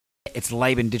It's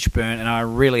Laban Ditchburn, and I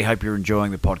really hope you're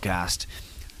enjoying the podcast.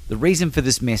 The reason for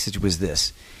this message was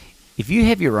this. If you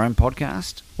have your own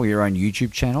podcast or your own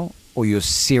YouTube channel, or you're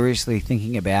seriously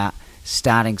thinking about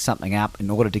starting something up in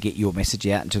order to get your message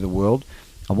out into the world,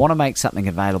 I want to make something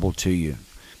available to you.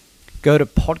 Go to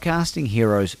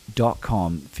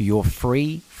podcastingheroes.com for your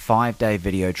free 5-day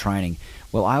video training.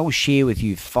 Well, I will share with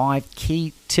you 5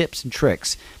 key tips and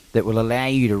tricks that will allow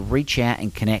you to reach out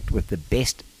and connect with the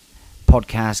best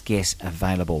podcast guests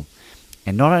available,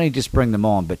 and not only just bring them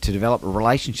on, but to develop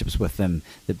relationships with them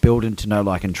that build into know,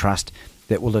 like, and trust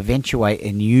that will eventuate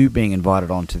in you being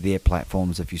invited onto their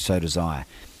platforms if you so desire.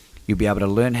 You'll be able to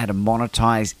learn how to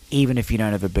monetize even if you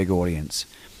don't have a big audience.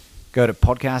 Go to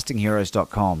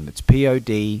podcastingheroes.com. It's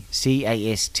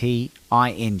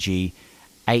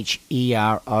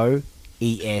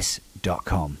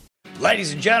podcastingheroes.com.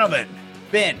 Ladies and gentlemen,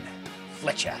 Ben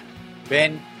Fletcher.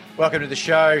 Ben, welcome to the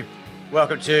show.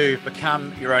 Welcome to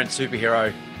Become Your Own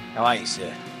Superhero. How are you,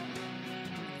 sir?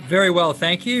 Very well,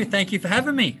 thank you. Thank you for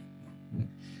having me.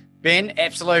 Ben,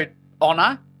 absolute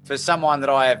honour for someone that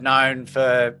I have known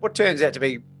for what turns out to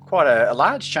be quite a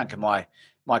large chunk of my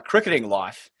cricketing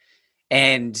life.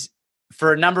 And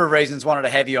for a number of reasons, wanted to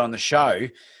have you on the show,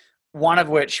 one of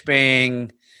which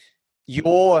being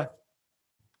your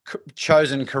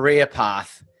chosen career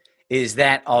path is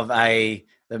that of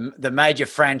the major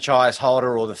franchise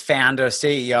holder or the founder,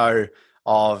 CEO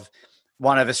of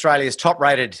one of Australia's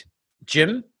top-rated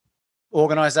gym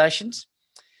organisations,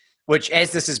 which,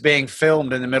 as this is being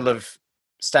filmed in the middle of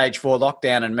stage 4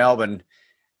 lockdown in Melbourne,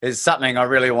 is something I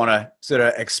really want to sort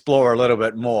of explore a little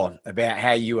bit more about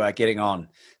how you are getting on.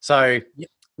 So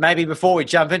maybe before we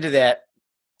jump into that,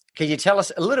 can you tell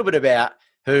us a little bit about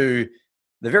who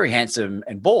the very handsome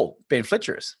and bald Ben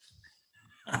Fletcher is?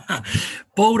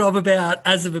 Bald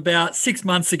as of about 6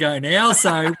 months ago now.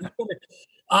 So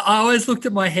I always looked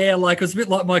at my hair like it was a bit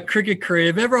like my cricket career.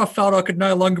 If ever I felt I could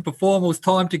no longer perform, it was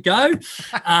time to go.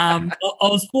 I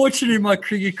was fortunate in my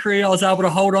cricket career. I was able to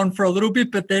hold on for a little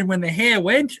bit, but then when the hair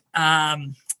went,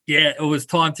 it was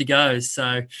time to go.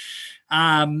 So,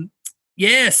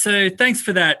 so thanks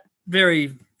for that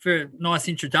very, very nice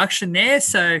introduction there.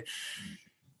 So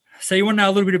you want to know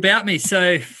a little bit about me.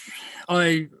 So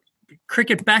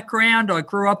cricket background. I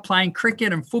grew up playing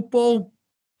cricket and football.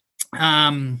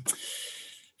 Fell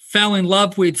in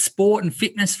love with sport and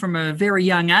fitness from a very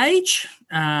young age.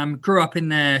 Grew up in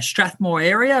the Strathmore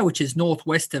area, which is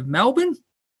northwest of Melbourne.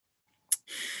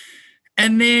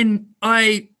 And then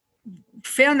I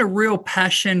found a real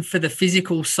passion for the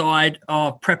physical side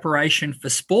of preparation for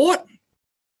sport.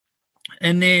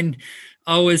 And then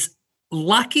I was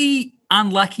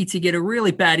unlucky to get a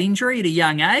really bad injury at a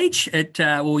young age, at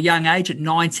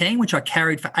 19, which I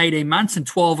carried for 18 months, and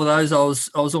 12 of those I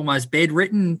was almost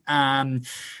bedridden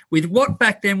with what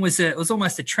back then was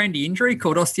almost a trendy injury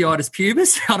called osteitis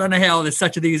pubis. I don't know how there's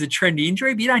such a thing as a trendy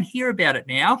injury, but you don't hear about it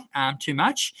now too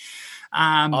much.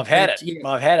 I've had it.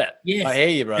 Yes, I hear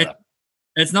you, brother.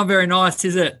 It's not very nice,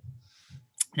 is it?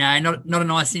 No, not a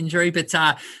nice injury, but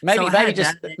maybe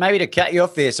to cut you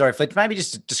off there. Sorry, Fletch. Maybe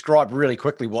just describe really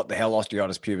quickly what the hell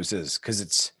osteitis pubis is, because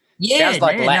sounds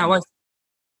like Latin.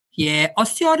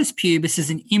 Osteitis pubis is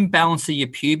an imbalance of your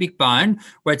pubic bone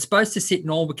where it's supposed to sit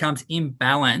normal, becomes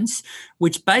imbalanced,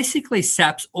 which basically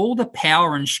saps all the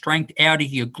power and strength out of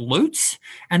your glutes,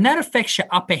 and that affects your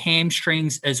upper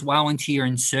hamstrings as well into your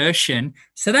insertion.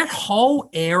 So that whole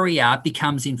area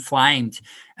becomes inflamed.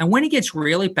 And when it gets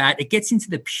really bad, it gets into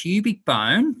the pubic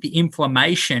bone, the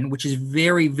inflammation, which is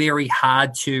very, very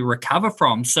hard to recover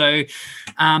from. So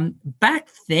back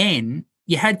then,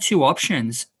 you had 2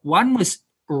 options. One was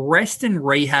rest and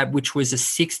rehab, which was a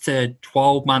 6 to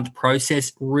 12 month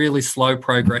process, really slow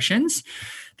progressions.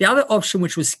 The other option,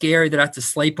 which was scary, that I had to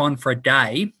sleep on for a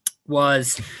day,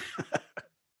 was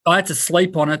I had to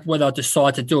sleep on it whether I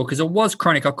decide to do it, because it was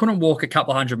chronic. I couldn't walk a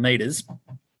couple of 100 meters.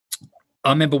 I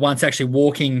remember once actually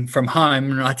walking from home,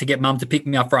 and I had to get mum to pick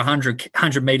me up for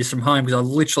 100 meters from home because I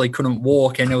literally couldn't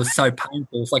walk, and it was so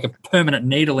painful. It was like a permanent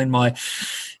needle in my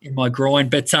groin.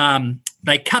 But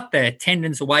they cut the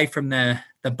tendons away from the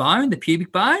bone, the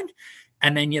pubic bone,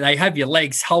 and then they have your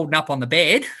legs holding up on the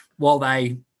bed while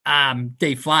they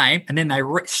deflame, and then they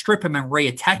strip them and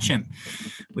reattach them,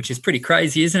 which is pretty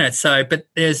crazy, isn't it? So, but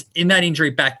there's, in that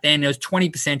injury back then, there was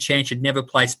 20% chance you'd never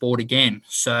play sport again.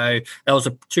 So that was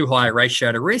a too high a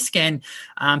ratio to risk. And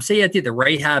I did the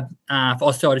rehab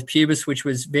for osteitis pubis, which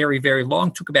was very, very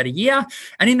long, took about a year.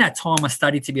 And in that time, I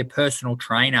studied to be a personal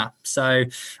trainer. So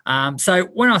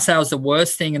when I say it was the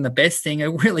worst thing and the best thing, it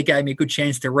really gave me a good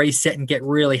chance to reset and get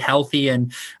really healthy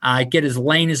and get as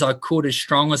lean as I could, as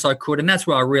strong as I could. And that's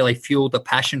where I really fueled the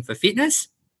passion for fitness.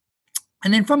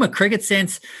 And then from a cricket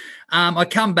sense, I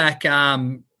come back,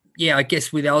 I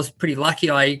guess I was pretty lucky.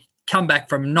 I come back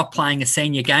from not playing a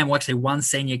senior game, well, actually one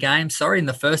senior game, in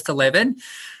the first 11,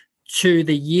 to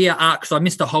the year because I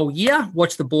missed a whole year,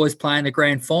 watched the boys play in the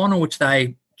grand final, which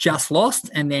they just lost,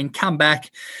 and then come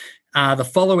back the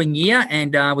following year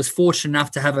and was fortunate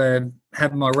enough to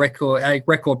have my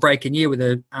record-breaking year with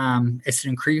the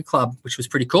Essendon Cricket Club, which was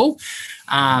pretty cool.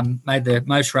 Made the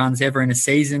most runs ever in a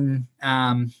season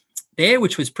there,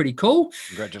 which was pretty cool.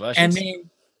 Congratulations. And then,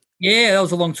 that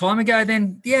was a long time ago.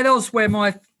 Then, that was where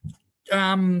my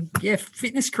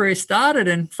fitness career started.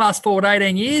 And fast forward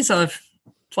 18 years, I've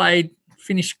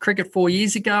finished cricket 4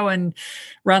 years ago and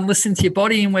run Listen to Your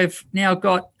Body. And we've now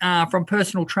got from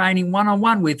personal training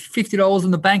one-on-one with $50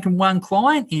 in the bank and one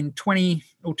client in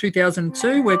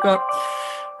 2002. We've got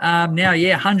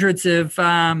now, hundreds of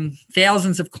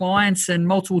thousands of clients and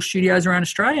multiple studios around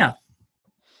Australia.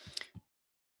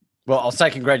 Well, I'll say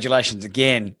congratulations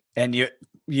again. And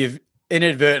you've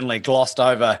inadvertently glossed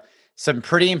over some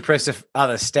pretty impressive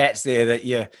other stats there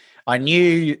that I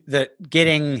knew that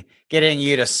getting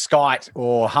you to skite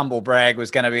or humble brag was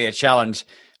going to be a challenge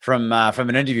from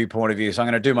an interview point of view. So I'm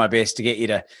going to do my best to get you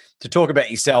to talk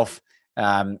about yourself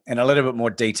in a little bit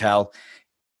more detail.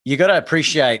 You got to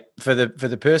appreciate for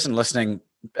the person listening,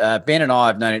 Ben and I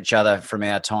have known each other from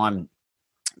our time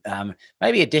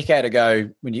maybe a decade ago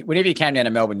whenever you came down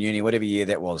to Melbourne Uni, whatever year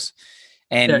that was.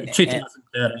 And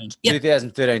 2013.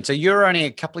 2013. So you're only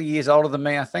a couple of years older than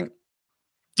me, I think.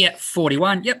 Yeah,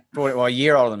 41. Yep. A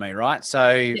year older than me, right?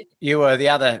 So You were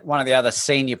one of the other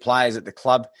senior players at the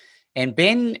club. And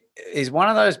Ben is one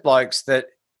of those blokes that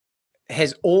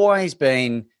has always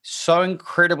been so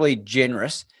incredibly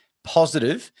generous,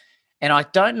 positive, and I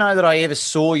don't know that I ever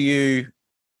saw you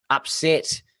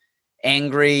upset,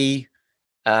 angry,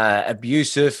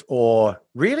 abusive, or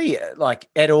really like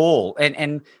at all.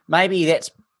 And maybe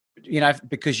that's,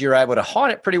 because you're able to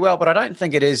hide it pretty well, but I don't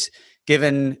think it is,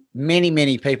 given many,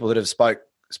 many people that have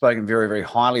spoken very, very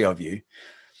highly of you.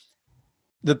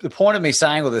 The point of me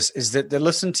saying all this is that the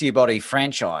Listen to Your Body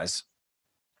franchise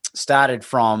started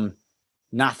from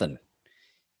nothing,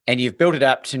 and you've built it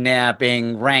up to now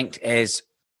being ranked as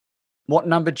what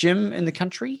number gym in the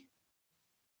country?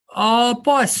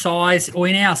 By size or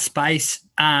in our space,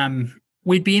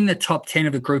 we'd be in the top 10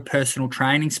 of the group personal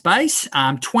training space,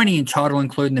 20 in total,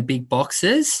 including the big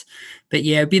boxes. But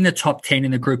we'd be in the top 10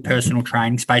 in the group personal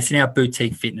training space in our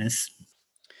boutique fitness.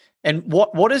 And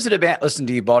what is it about Listen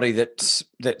to Your Body that's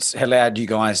allowed you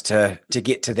guys to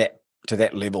get to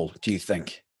that level, do you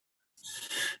think?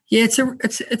 Yeah,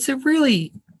 it's a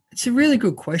really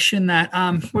good question.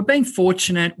 That we've been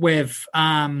fortunate. We've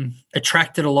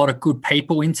attracted a lot of good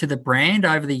people into the brand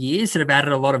over the years that have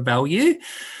added a lot of value.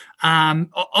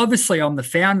 Obviously, I'm the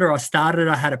founder.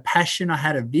 I had a passion, I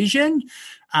had a vision,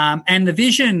 and the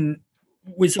vision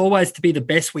was always to be the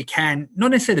best we can, not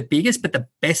necessarily the biggest, but the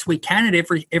best we can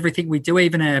at everything we do.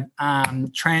 Even a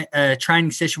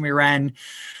training session we ran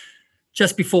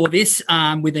just before this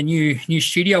with a new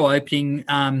studio opening,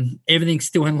 everything's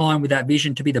still in line with that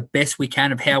vision to be the best we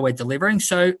can of how we're delivering.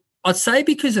 So I'd say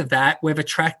because of that, we've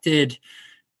attracted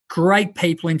great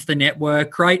people into the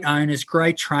network, great owners,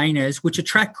 great trainers, which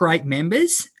attract great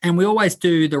members. And we always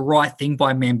do the right thing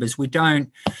by members. We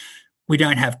don't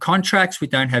have contracts. We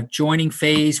don't have joining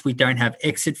fees. We don't have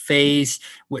exit fees.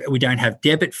 We don't have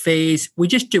debit fees. We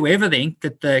just do everything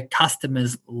that the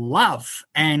customers love.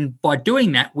 And by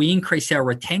doing that, we increase our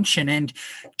retention. And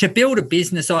to build a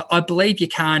business, I believe you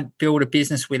can't build a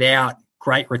business without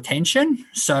great retention.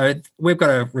 So we've got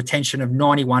a retention of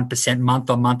 91% month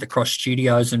on month across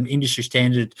studios, and industry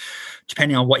standard,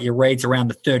 depending on what you read, is around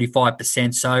the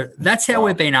 35%. So that's how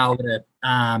we've been able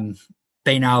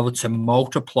to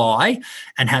multiply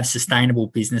and have sustainable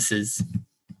businesses.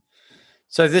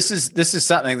 So this is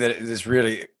something that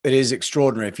it is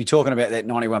extraordinary. If you're talking about that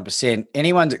 91%,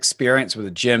 anyone's experience with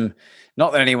a gym,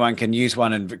 not that anyone can use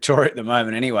one in Victoria at the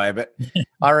moment anyway, but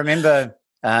I remember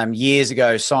years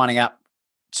ago signing up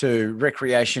to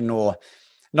recreation, or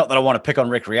not that I want to pick on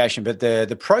recreation, but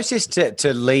the process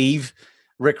to leave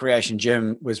recreation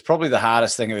gym was probably the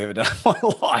hardest thing I've ever done in my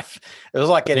life. It was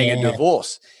like getting a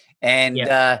divorce. And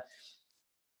and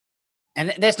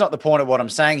that's not the point of what I'm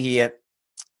saying here.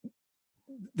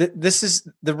 This is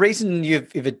the reason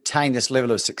you've attained this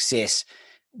level of success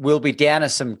will be down to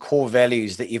some core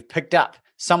values that you've picked up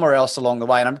somewhere else along the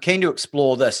way. And I'm keen to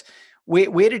explore this.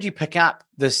 Where did you pick up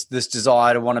this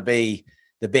desire to want to be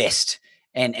the best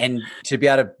and to be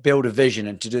able to build a vision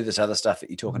and to do this other stuff that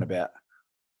you're talking about?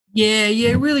 Yeah,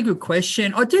 really good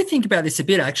question. I do think about this a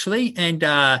bit, actually. And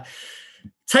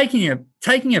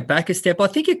taking it back a step, I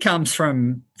think it comes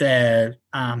from the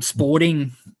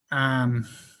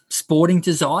sporting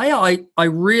desire. I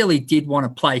really did want to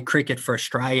play cricket for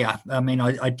Australia. I mean,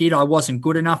 I did. I wasn't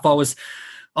good enough. I was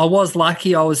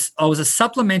lucky. I was a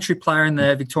supplementary player in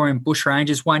the Victorian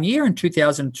Bushrangers one year in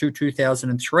 2002,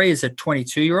 2003 as a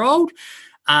 22-year-old,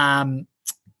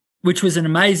 which was an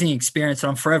amazing experience.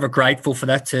 And I'm forever grateful for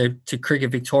that to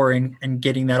Cricket Victoria and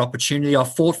getting that opportunity. I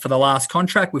fought for the last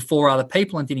contract with 4 other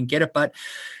people and didn't get it. But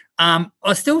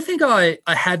I still think I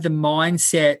had the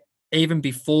mindset even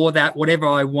before that, whatever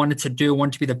I wanted to do, I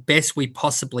wanted to be the best we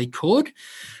possibly could.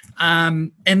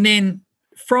 And then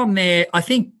from there, I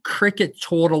think cricket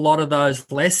taught a lot of those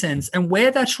lessons. And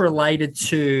where that's related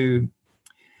to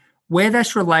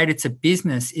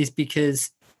business is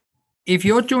because if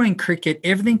you're doing cricket,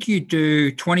 everything you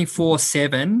do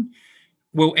 24/7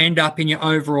 will end up in your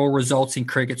overall results in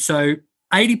cricket. So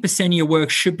 80% of your work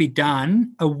should be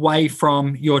done away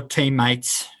from your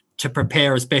teammates to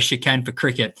prepare as best you can for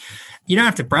cricket. You don't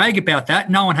have to brag about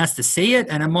that. No one has to see it.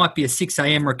 And it might be a 6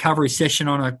 a.m. recovery session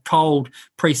on a cold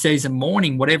preseason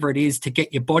morning, whatever it is, to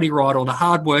get your body right, or the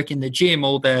hard work in the gym,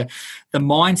 or the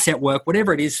mindset work,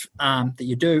 whatever it is that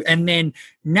you do. And then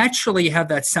naturally you have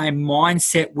that same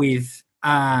mindset with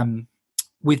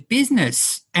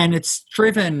business. And it's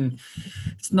driven,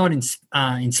 it's not in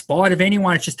spite of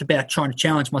anyone. It's just about trying to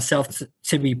challenge myself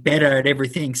to be better at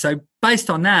everything. So based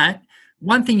on that,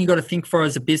 one thing you got to think for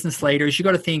as a business leader is you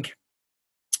got to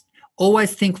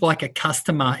always think like a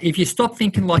customer. If you stop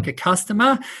thinking like a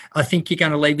customer, I think you're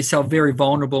going to leave yourself very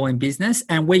vulnerable in business.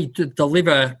 And we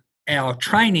deliver our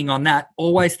training on that.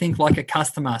 Always think like a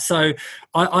customer. So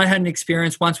I had an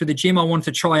experience once with a gym I wanted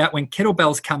to try out when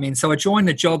kettlebells come in. So I joined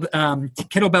the job,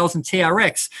 kettlebells and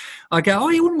TRX. I go,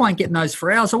 you wouldn't mind getting those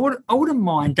for hours. I wouldn't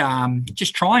mind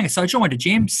just trying it. So I joined a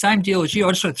gym, same deal as you.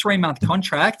 I just had a 3-month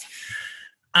contract.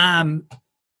 And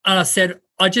I said,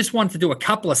 I just wanted to do a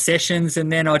couple of sessions, and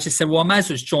then I just said, well, I may as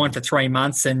well just join for 3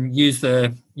 months and use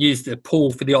the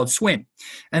pool for the odd swim.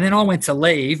 And then I went to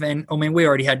leave, and I mean, we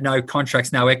already had no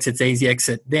contracts, no exits, easy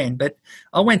exit then. But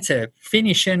I went to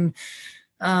finish, and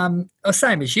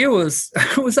same as you, it was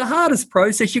the hardest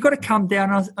process. You've got to come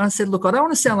down. And I said, look, I don't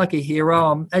want to sound like a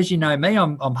hero. As you know me,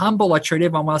 I'm humble. I treat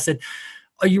everyone well. I said,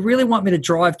 oh, you really want me to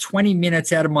drive 20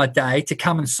 minutes out of my day to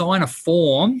come and sign a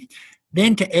form,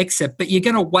 then to exit, but you're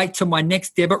going to wait till my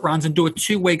next debit runs and do it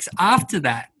 2 weeks after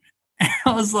that? And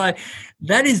I was like,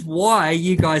 that is why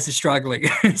you guys are struggling.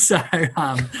 So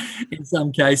in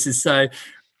some cases. So,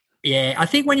 yeah, I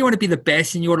think when you want to be the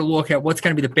best and you want to look at what's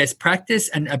going to be the best practice,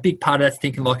 and a big part of that's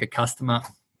thinking like a customer.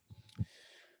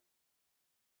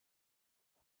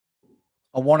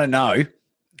 I want to know,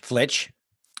 Fletch,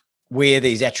 where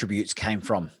these attributes came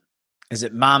from. Is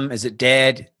it mum? Is it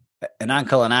dad? An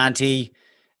uncle, an auntie?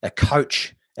 A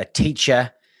coach, a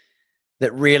teacher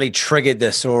that really triggered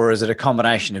this, or is it a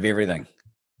combination of everything?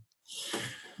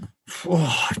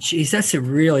 Oh, geez, that's a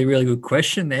really, really good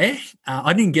question there.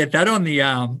 I didn't get that on the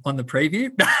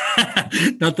preview.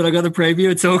 Not that I got the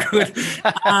preview; it's all good.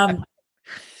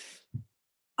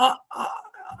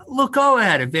 Look,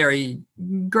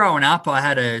 growing up, I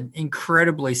had an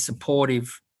incredibly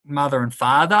supportive mother and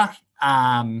father.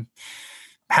 Had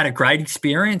a great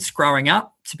experience growing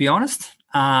up, to be honest.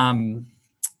 And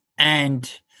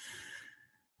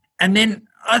then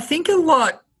I think a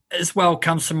lot as well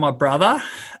comes from my brother.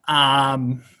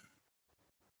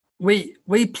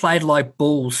 We played like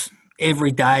bulls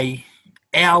every day,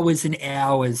 hours and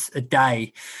hours a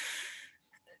day,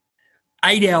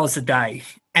 8 hours a day.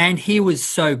 And he was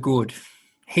so good.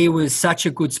 He was such a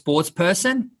good sports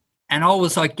person. And I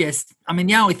was, I guess,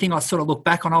 the only thing I sort of look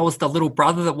back on, I was the little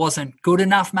brother that wasn't good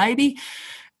enough maybe.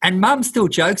 And Mum still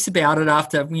jokes about it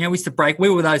after, we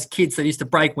were those kids that used to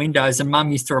break windows, and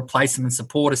Mum used to replace them and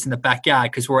support us in the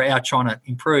backyard because we were out trying to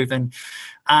improve. And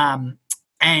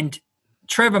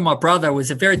Trevor, my brother, was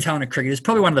a very talented cricketer. He's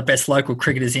probably one of the best local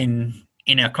cricketers in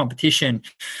our competition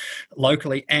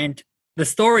locally. And the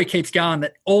story keeps going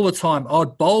that all the time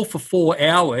I'd bowl for 4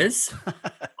 hours.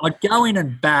 I'd go in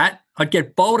and bat. I'd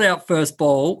get bowled out first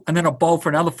ball, and then I'd bowl for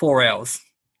another 4 hours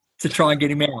to try and get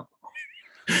him out.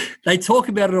 They talk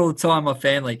about it all the time, my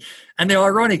family. And the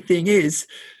ironic thing is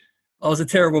I was a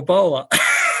terrible bowler.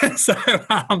 So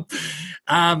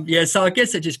I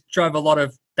guess it just drove a lot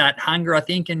of that hunger, I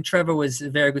think. And Trevor was a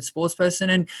very good sports person.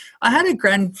 And I had a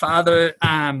grandfather,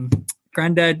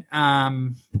 granddad,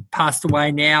 passed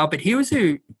away now, but he was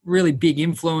a really big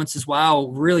influence as well.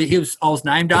 Really, I was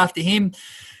named after him.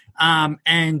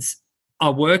 And I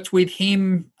worked with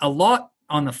him a lot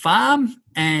on the farm,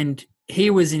 and he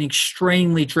was an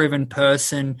extremely driven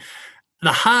person,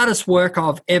 the hardest work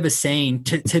I've ever seen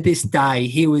to this day.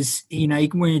 He was,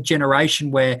 we're in a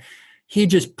generation where he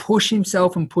just push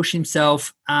himself and push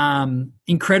himself.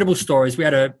 Incredible stories. We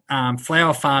had a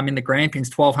flower farm in the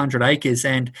Grampians, 1,200 acres,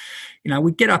 and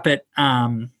we'd get up at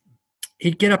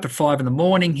he'd get up at 5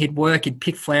 a.m. He'd work. He'd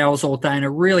pick flowers all day in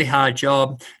a really hard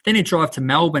job. Then he'd drive to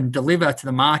Melbourne, deliver to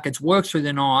the markets, work through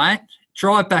the night,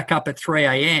 drive back up at 3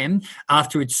 a.m.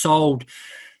 after he'd sold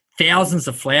thousands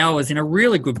of flowers in a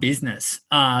really good business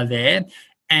there,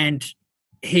 and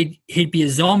he'd be a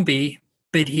zombie.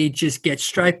 But he'd just get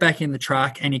straight back in the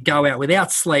truck and he'd go out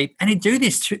without sleep. And he'd do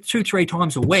this 2-3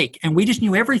 times a week. And we just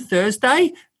knew every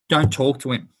Thursday, don't talk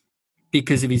to him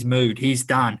because of his mood. He's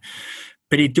done.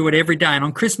 But he'd do it every day. And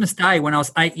on Christmas Day, when I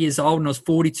was 8 years old and it was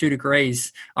 42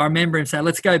 degrees, I remember him saying,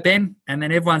 let's go, Ben. And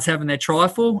then everyone's having their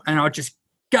trifle. And I'd just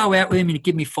go out with him and he'd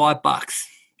give me $5.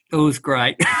 It was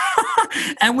great.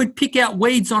 And we'd pick out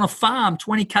weeds on a farm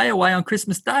 20K away on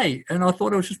Christmas Day. And I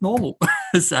thought it was just normal.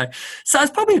 So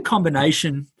it's probably a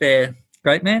combination there.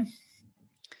 Great man.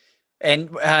 And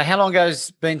how long ago has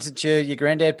it been since your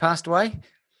granddad passed away?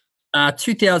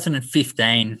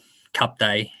 2015, Cup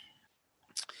Day.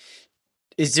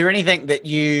 Is there anything that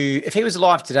if he was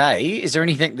alive today, is there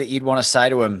anything that you'd want to say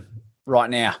to him right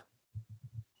now?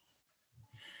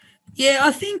 Yeah,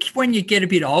 I think when you get a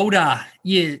bit older,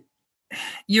 you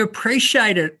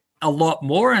appreciate it a lot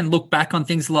more and look back on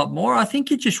things a lot more. I think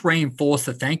you just reinforce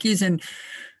the thank yous. And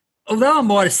although I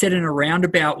might have said in a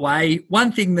roundabout way,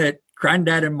 one thing that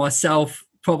Granddad and myself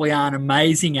probably aren't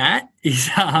amazing at is,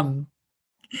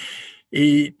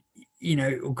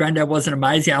 Granddad wasn't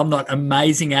amazing. I'm not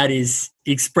amazing at is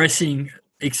expressing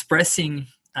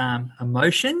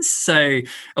emotions. So it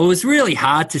was really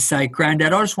hard to say,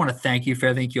 Granddad, I just want to thank you for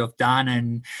everything you've done,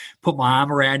 and put my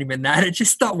arm around him and that. It's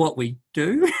just not what we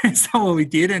do. It's not what we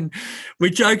did. And we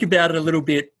joke about it a little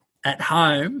bit at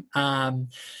home.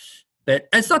 But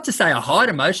it's not to say I hide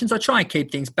emotions. I try and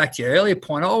keep things back to your earlier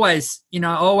point. I always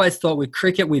thought with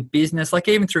cricket, with business, like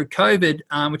even through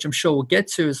COVID, which I'm sure we'll get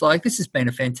to, is like, this has been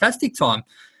a fantastic time.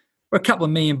 We're a couple of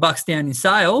 $1 million down in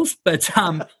sales, but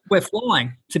we're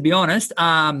flying, to be honest.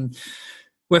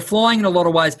 We're flying in a lot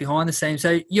of ways behind the scenes.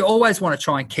 So you always want to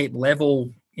try and keep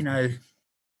level,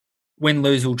 win,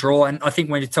 lose or draw. And I think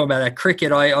when you talk about that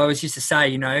cricket, I always used to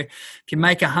say, if you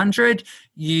make 100,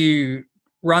 you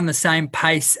run the same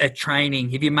pace at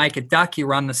training. If you make a duck, you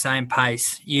run the same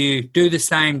pace. You do the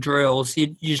same drills.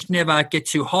 You just never get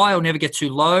too high or never get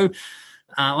too low.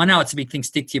 I know it's a big thing,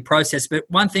 stick to your process, but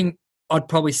one thing I'd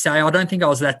probably say, I don't think I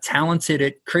was that talented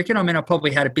at cricket. I mean, I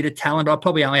probably had a bit of talent. I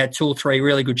probably only had 2 or 3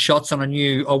 really good shots, and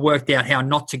I worked out how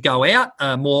not to go out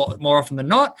more often than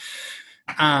not.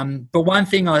 But one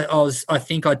thing I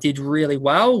think I did really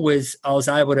well was I was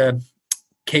able to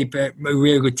keep a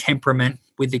really good temperament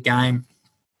with the game.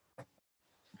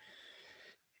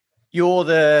 You're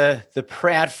the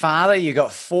proud father. You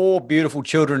got 4 beautiful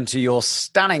children to your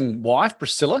stunning wife,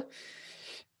 Priscilla.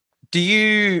 Do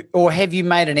you, or have you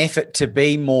made an effort to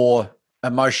be more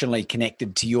emotionally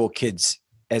connected to your kids,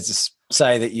 as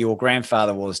say that your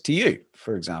grandfather was to you,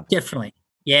 for example? Definitely.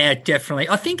 Yeah, definitely.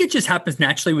 I think it just happens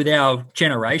naturally with our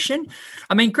generation.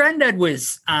 I mean, Granddad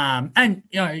was, and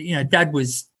Dad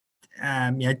was,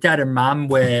 Dad and Mum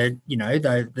were,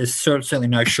 there's certainly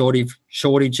no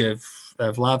shortage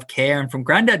of love, care, and from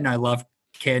Granddad, no love,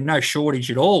 care, no shortage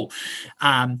at all.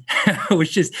 It was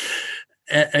just.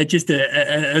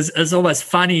 It's almost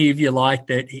funny, if you like,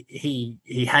 that he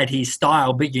had his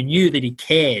style, but you knew that he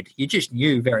cared. You just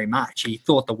knew very much. He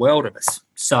thought the world of us.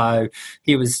 So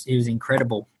he was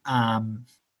incredible. And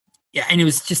he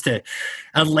was just a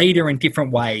leader in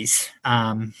different ways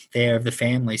there of the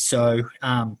family. So,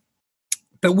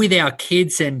 but with our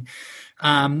kids, and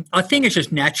I think it's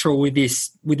just natural with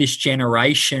this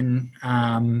generation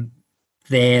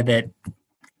there that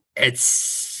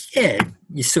it's. Yeah,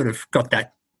 you sort of got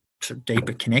that sort of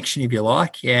deeper connection, if you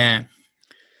like. Yeah.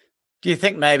 Do you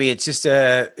think maybe it's just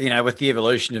with the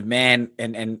evolution of man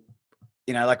and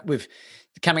like with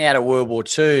coming out of World War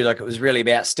II, like it was really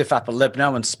about stiff upper lip.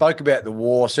 No one spoke about the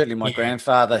war. Certainly my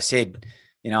grandfather said,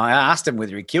 I asked him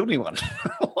whether he killed anyone,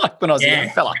 like when I was a young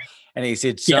fella. And he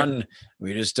said, son,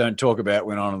 we just don't talk about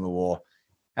what went on in the war.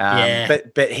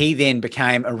 But he then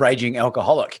became a raging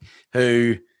alcoholic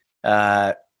who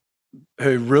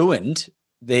ruined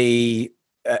the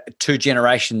 2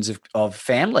 generations of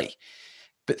family,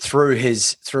 but through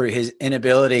his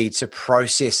inability to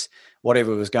process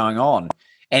whatever was going on,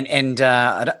 and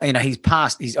he's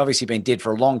passed. He's obviously been dead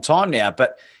for a long time now.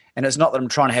 And it's not that I'm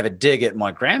trying to have a dig at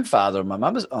my grandfather on my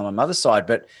mother's side,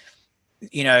 but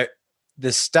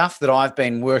the stuff that I've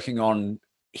been working on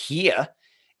here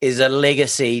is a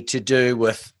legacy to do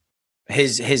with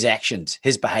his actions,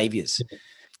 his behaviors.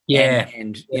 Yeah.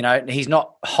 And you know, he's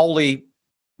not wholly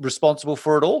responsible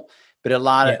for it all, but a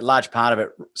large part of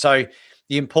it. So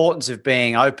the importance of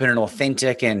being open and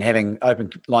authentic and having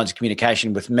open lines of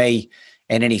communication with me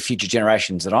and any future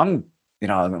generations that I'm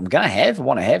going to have,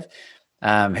 want to have,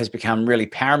 has become really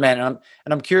paramount.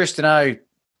 And I'm curious to know,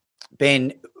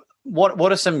 Ben,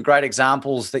 what are some great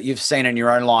examples that you've seen in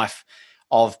your own life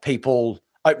of people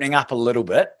opening up a little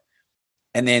bit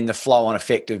and then the flow-on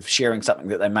effect of sharing something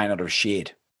that they may not have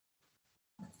shared?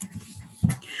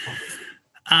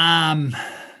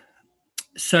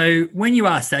 So when you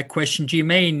ask that question, do you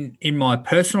mean in my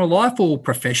personal life or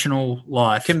professional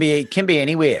life? Can be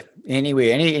anywhere.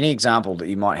 Any example that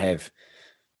you might have.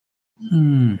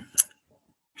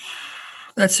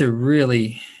 That's a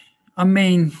really, I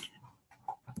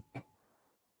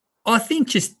think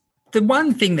just the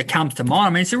one thing that comes to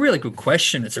mind, it's a really good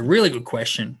question.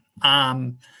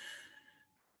 I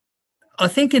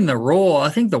think in the raw, I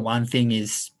think the one thing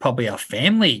is probably our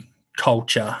family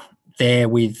culture there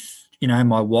with,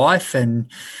 my wife and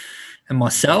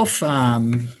myself,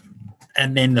 and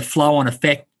then the flow-on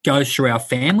effect goes through our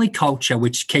family culture,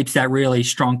 which keeps that really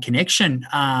strong connection.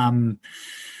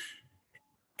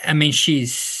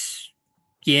 She's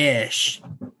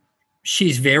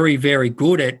very, very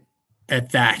good at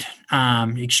that,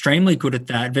 extremely good at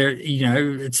that.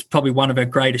 It's probably one of her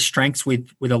greatest strengths with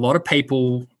a lot of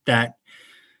people that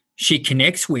she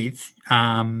connects with.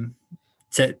 So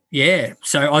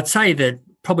I'd say that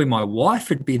probably my wife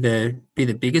would be the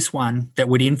biggest one that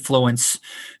would influence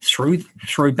through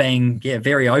being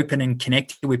very open and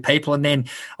connected with people. And then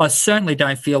I certainly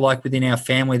don't feel like within our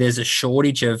family there's a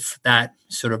shortage of that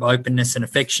sort of openness and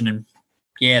affection and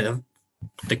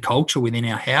the culture within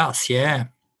our house. Yeah,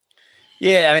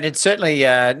 it's certainly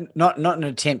not an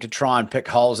attempt to try and pick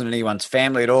holes in anyone's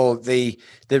family at all. The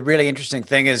really interesting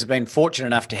thing is I've been fortunate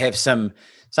enough to have some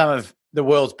of the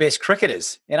world's best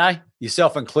cricketers,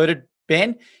 yourself included,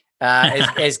 Ben,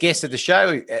 as guests of the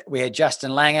show. We had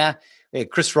Justin Langer, we had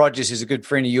Chris Rogers, who's a good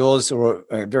friend of yours, or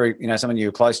very, someone you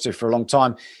were close to for a long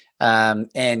time,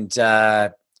 and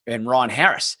Ryan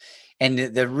Harris. And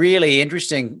the really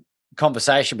interesting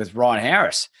conversation with Ryan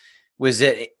Harris was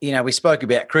that, we spoke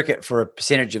about cricket for a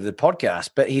percentage of the podcast,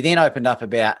 but he then opened up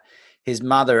about his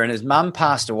mother, and his mum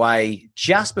passed away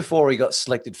just before he got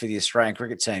selected for the Australian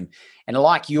cricket team. And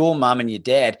like your mum and your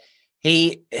dad,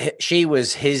 she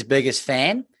was his biggest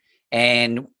fan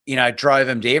and, drove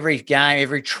him to every game,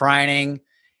 every training,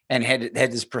 and had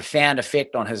this profound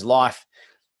effect on his life.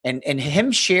 And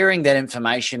him sharing that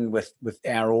information with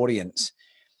our audience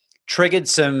triggered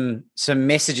some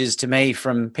messages to me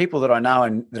from people that I know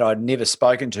and that I'd never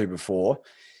spoken to before,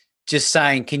 just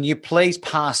saying, can you please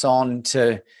pass on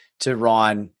to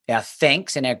Ryan our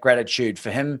thanks and our gratitude for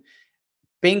him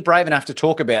being brave enough to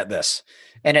talk about this.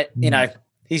 And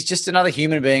he's just another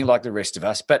human being like the rest of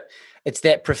us, but it's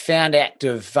that profound act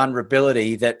of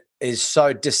vulnerability that is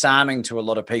so disarming to a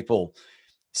lot of people,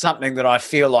 something that I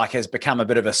feel like has become a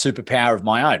bit of a superpower of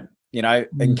my own,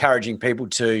 encouraging people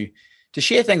to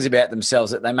share things about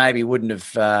themselves that they maybe wouldn't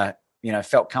have,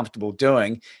 felt comfortable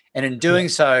doing. And in doing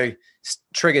so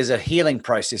triggers a healing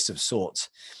process of sorts.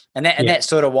 And that's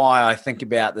sort of why I think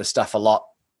about this stuff a lot.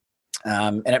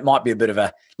 And it might be a bit of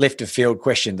a left of field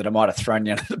question that I might have thrown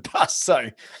you under the bus. So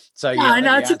it's a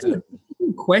good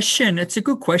question. It's a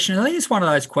good question. I think it's one of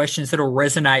those questions that will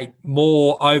resonate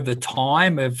more over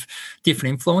time of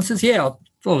different influences. Yeah,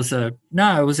 it was a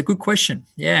good question.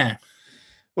 Yeah.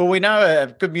 Well, we know a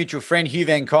good mutual friend, Hugh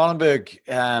Van Cuylenburg,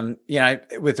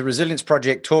 with the Resilience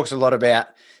Project, talks a lot about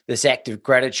this act of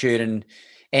gratitude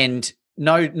and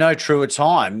no truer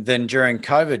time than during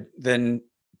COVID than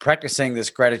practicing this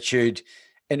gratitude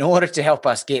in order to help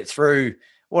us get through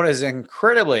what is an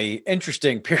incredibly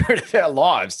interesting period of our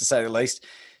lives, to say the least,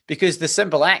 because the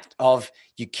simple act of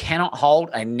you cannot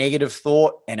hold a negative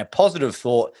thought and a positive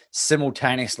thought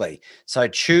simultaneously. So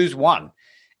choose one.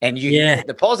 And you get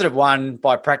the positive one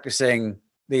by practicing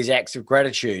these acts of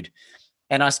gratitude.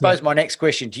 And I suppose my next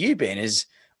question to you, Ben, is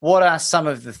what are some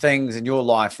of the things in your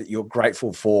life that you're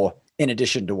grateful for in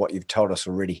addition to what you've told us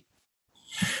already?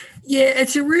 Yeah,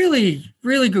 it's a really,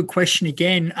 really good question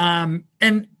again.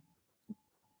 And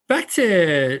back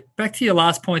to your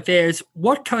last point there is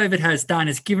what COVID has done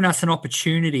is given us an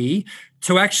opportunity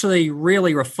to actually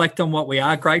really reflect on what we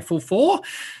are grateful for.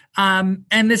 And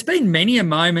there's been many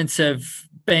moments of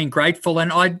being grateful,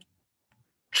 and I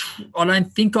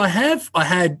don't think I have. I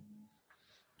had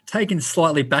taken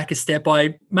slightly back a step.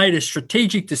 I made a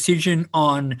strategic decision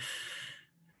on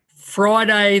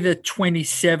Friday, the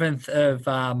 27th of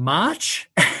March,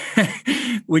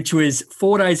 which was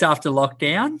 4 days after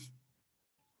lockdown.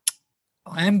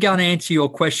 I am going to answer your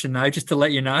question, though, just to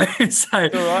let you know. So All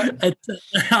right.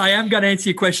 I am going to answer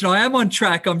your question. I am on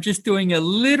track. I'm just doing a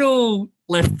little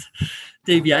left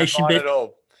deviation. Not But at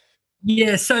all.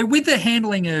 yeah, so with the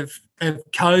handling of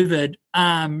COVID,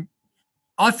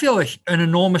 I feel an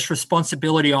enormous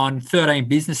responsibility on 13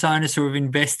 business owners who have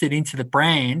invested into the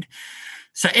brand.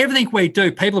 So everything we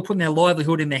do, people are putting their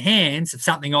livelihood in the hands of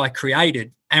something I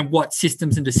created and what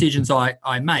systems and decisions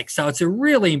I make. So it's a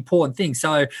really important thing.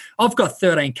 So I've got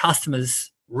 13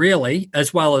 customers really,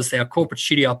 as well as our corporate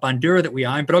studio at Bundoora that we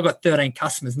own, but I've got 13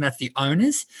 customers and that's the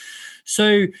owners.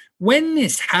 So when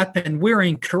this happened, we were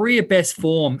in career best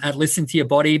form at Listen to Your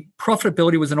Body.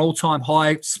 Profitability was an all-time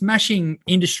high, smashing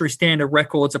industry standard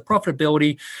records of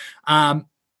profitability.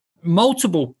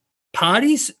 Multiple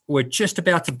parties were just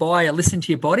about to buy a Listen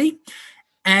to Your Body.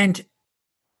 And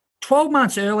 12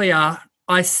 months earlier,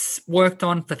 I worked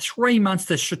on for 3 months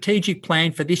the strategic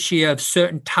plan for this year of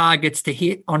certain targets to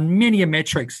hit on many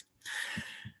metrics.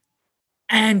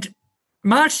 And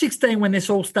March 16, when this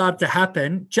all started to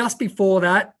happen, just before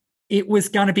that, it was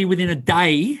going to be within a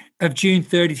day of June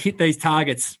 30 to hit these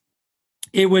targets.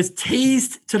 It was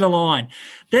teased to the line.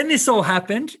 Then this all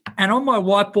happened, and on my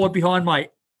whiteboard behind my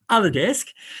other desk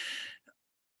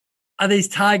are these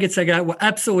targets I go, were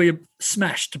absolutely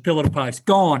smashed to pillar to post,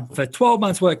 gone for 12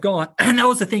 months work, gone. And that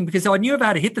was the thing, because I knew if I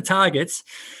had to hit the targets,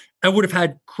 I would have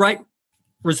had great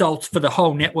results for the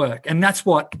whole network. And that's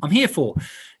what I'm here for.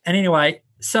 And anyway,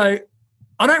 so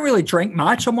I don't really drink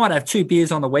much. I might have 2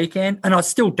 beers on the weekend, and I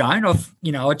still don't.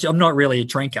 I'm not really a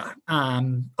drinker.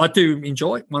 I do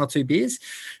enjoy 1 or 2 beers,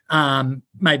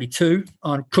 maybe 2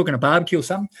 on cooking a barbecue or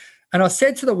something. And I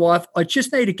said to the wife, I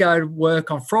just need to go to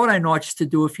work on Friday night just to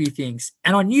do a few things.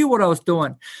 And I knew what I was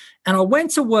doing. And I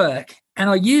went to work and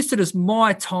I used it as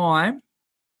my time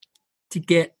to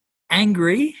get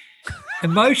angry,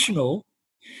 emotional,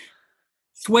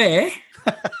 swear,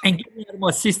 and get me out of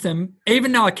my system,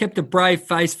 even though I kept a brave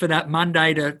face for that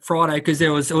Monday to Friday, because it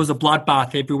was a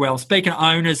bloodbath everywhere. Speaking of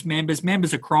owners,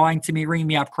 members are crying to me, ringing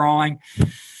me up crying.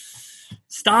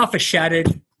 Staff are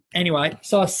shattered. Anyway,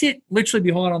 so I sit literally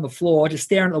behind on the floor, just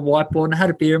staring at the whiteboard, and I had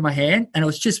a beer in my hand, and it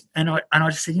was just, and I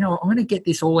just said, I'm going to get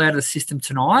this all out of the system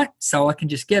tonight, so I can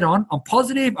just get on. I'm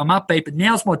positive, I'm upbeat, but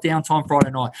now's my downtime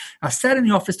Friday night. I sat in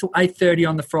the office till 8:30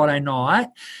 on the Friday night,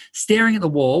 staring at the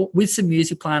wall with some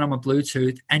music playing on my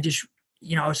Bluetooth, and just,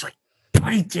 I was like,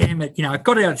 bloody damn it, I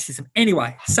got it out of the system.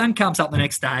 Anyway, sun comes up the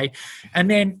next day,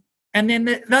 and then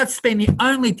that's been the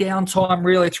only downtime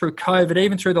really through COVID,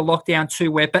 even through the lockdown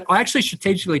too, but I actually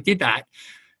strategically did that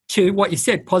to what you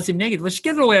said, positive, negative. Let's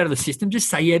get it all out of the system. Just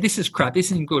say, yeah, this is crap.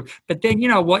 This isn't good. But then you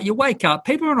know what? You wake up,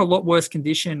 people are in a lot worse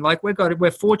condition. Like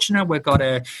we're fortunate. We've got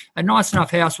a nice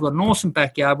enough house. We've got an awesome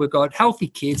backyard. We've got healthy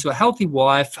kids, a healthy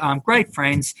wife, great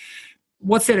friends.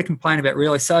 What's there to complain about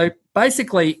really? So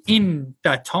basically in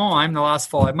that time, the last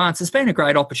 5 months, it's been a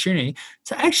great opportunity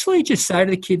to actually just say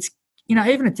to the kids,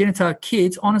 even at dinner time,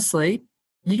 kids, honestly,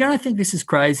 you're going to think this is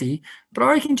crazy, but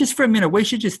I reckon just for a minute, we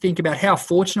should just think about how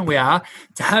fortunate we are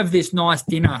to have this nice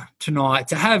dinner tonight,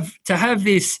 to have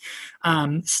this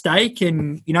steak,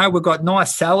 and, we've got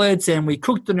nice salads, and we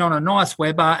cooked it on a nice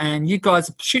Weber, and you guys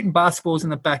are shooting basketballs in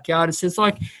the backyard. It says,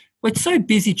 like, we're so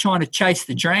busy trying to chase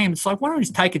the dream. It's like, why don't we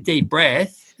just take a deep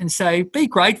breath and say, be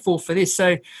grateful for this.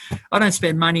 So I don't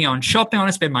spend money on shopping. I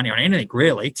don't spend money on anything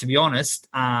really, to be honest.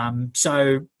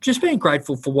 So just being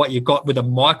grateful for what you've got with the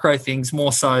micro things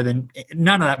more so than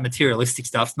none of that materialistic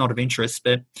stuff's not of interest.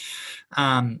 But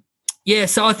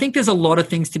so I think there's a lot of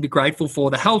things to be grateful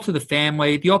for: the health of the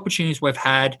family, the opportunities we've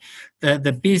had,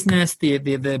 the business, the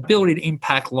ability to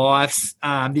impact lives,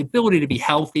 the ability to be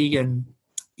healthy. And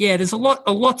yeah, there's a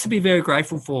lot to be very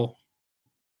grateful for.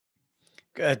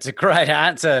 It's a great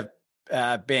answer,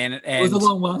 Ben. And it was a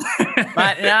long one.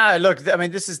 Mate, no, look, I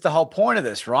mean, this is the whole point of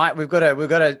this, right? We've got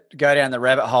to go down the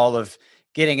rabbit hole of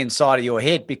getting inside of your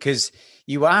head, because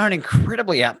you are an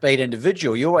incredibly upbeat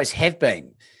individual. You always have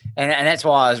been. And that's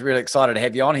why I was really excited to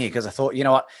have you on here, because I thought, you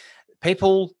know what?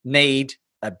 People need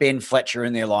a Ben Fletcher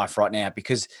in their life right now,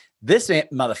 because this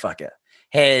motherfucker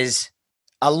has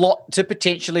a lot to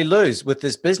potentially lose with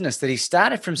this business that he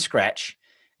started from scratch.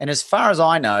 And as far as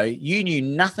I know, you knew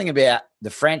nothing about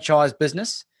the franchise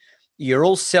business. You're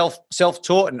all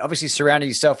self-taught, and obviously surrounded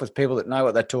yourself with people that know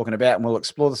what they're talking about, and we'll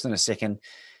explore this in a second,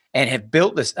 and have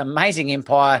built this amazing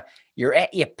empire. You're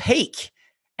at your peak,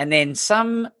 and then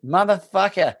some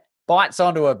motherfucker bites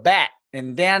onto a bat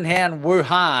in downtown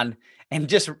Wuhan and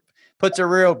just puts a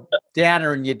real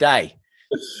downer in your day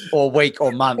or week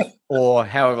or month or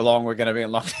however long we're going to be in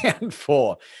lockdown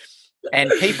for.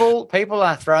 And people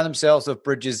are throwing themselves off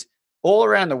bridges all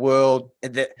around the world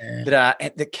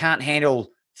that can't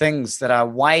handle things that are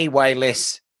way, way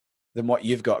less than what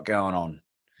you've got going on.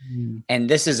 And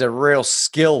this is a real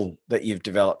skill that you've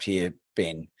developed here,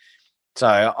 Ben. So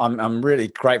I'm really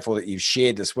grateful that you've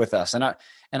shared this with us. And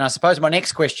I suppose my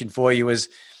next question for you is,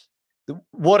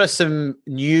 what are some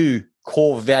new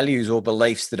core values or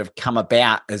beliefs that have come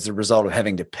about as a result of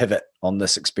having to pivot on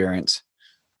this experience?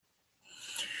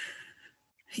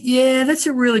 Yeah, that's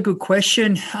a really good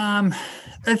question. I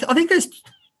think there's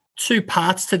two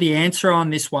parts to the answer on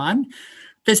this one.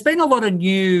 There's been a lot of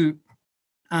new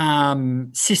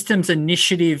systems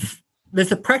initiative. There's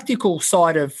the practical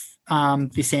side of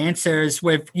this answer is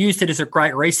we've used it as a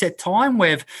great reset time.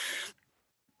 I've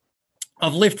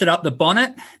lifted up the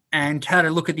bonnet and had a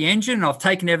look at the engine. I've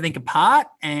taken everything apart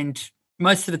and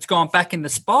most of it's gone back in the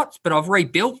spots, but I've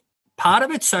rebuilt part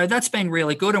of it. So that's been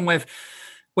really good. And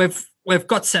we've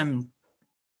got some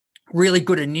really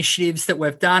good initiatives that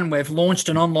we've done. We've launched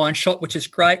an online shop, which is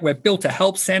great. We've built a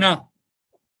help center.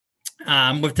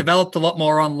 We've developed a lot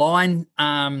more online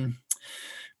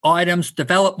items,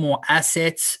 developed more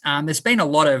assets. There's been a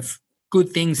lot of good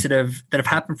things that have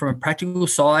happened from a practical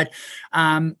side.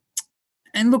 And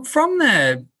look, from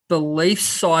the belief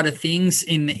side of things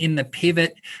in the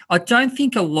pivot, I don't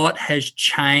think a lot has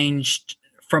changed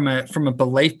from a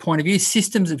belief point of view.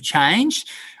 Systems have changed.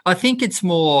 I think it's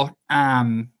more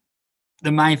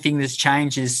the main thing that's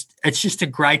changed is it's just a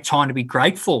great time to be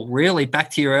grateful, really. Back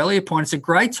to your earlier point, it's a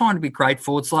great time to be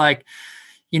grateful. It's like,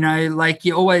 like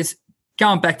you always,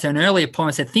 going back to an earlier point,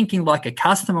 I said thinking like a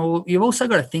customer, well, you've also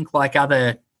got to think like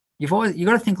you've got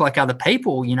to think like other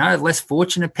people, less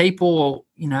fortunate people,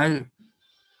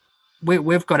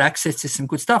 we've got access to some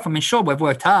good stuff. I mean, sure, we've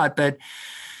worked hard, but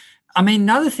I mean,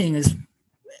 another thing is,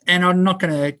 and I'm not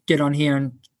going to get on here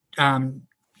and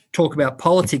talk about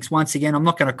politics. Once again, I'm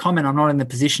not going to comment. I'm not in the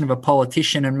position of a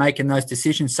politician and making those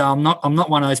decisions. So I'm not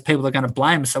one of those people that are going to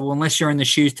blame. So unless you're in the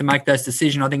shoes to make those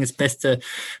decisions, I think it's best to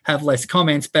have less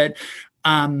comments. But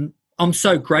I'm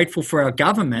so grateful for our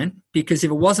government, because if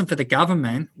it wasn't for the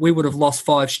government, we would have lost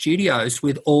 5 studios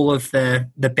with all of the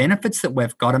benefits that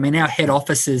we've got. I mean, our head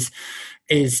office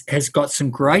has got some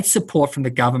great support from the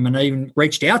government, even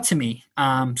reached out to me.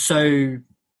 So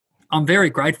I'm very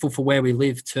grateful for where we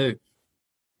live too.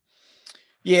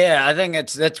 Yeah, I think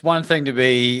that's one thing to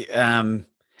be, and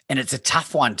it's a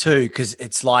tough one too, because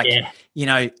it's like,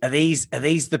 are these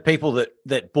the people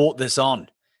that bought this on?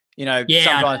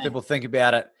 Sometimes people think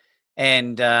about it,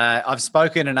 and I've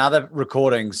spoken in other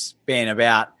recordings, Ben,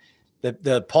 about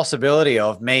the possibility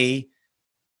of me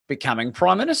becoming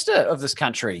Prime Minister of this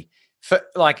country.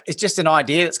 It's just an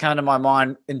idea that's come to my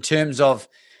mind in terms of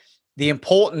the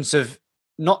importance of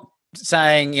not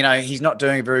saying, he's not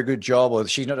doing a very good job or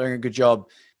she's not doing a good job,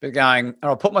 but going,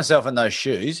 I'll put myself in those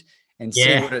shoes and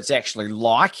see what it's actually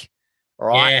like, all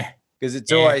right? Because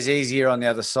it's always easier on the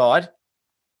other side.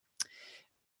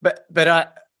 But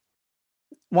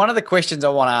one of the questions I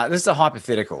want to ask, this is a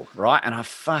hypothetical, right? And I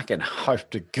fucking hope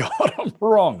to God I'm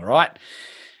wrong, right?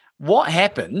 What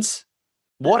happens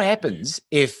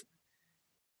if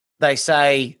they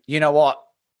say, you know what,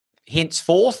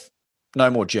 henceforth, no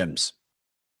more gyms?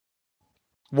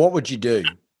 What would you do?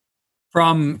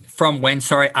 From when?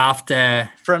 Sorry, after.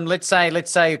 From let's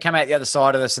say you come out the other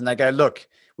side of this and they go, look,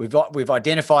 we've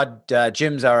identified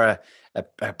gyms are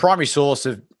a primary source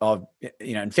of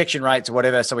infection rates or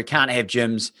whatever, so we can't have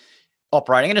gyms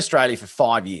operating in Australia for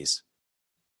 5 years.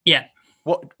 Yeah.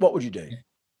 What would you do?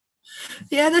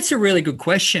 Yeah, that's a really good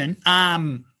question.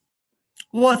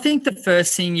 Well, I think the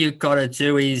first thing you've got to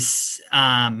do is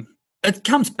it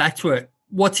comes back to it.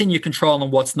 What's in your control and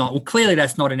what's not? Well, clearly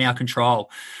that's not in our control.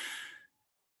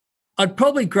 I'd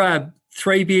probably grab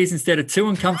 3 beers instead of 2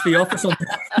 and come to the office.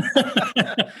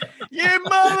 You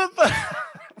motherfucker!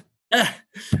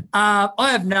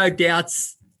 I have no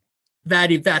doubts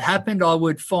that if that happened, I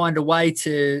would find a way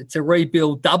to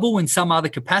rebuild double in some other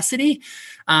capacity.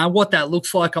 What that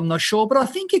looks like, I'm not sure. But I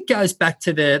think it goes back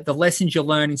to the lessons you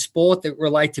learn in sport that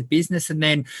relate to business and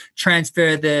then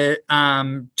transfer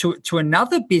to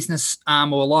another business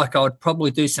or like I would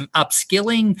probably do some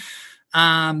upskilling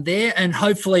there. And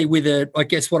hopefully with I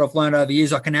guess what I've learned over the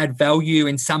years, I can add value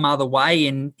in some other way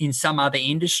in some other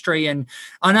industry. And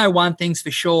I know one thing's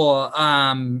for sure,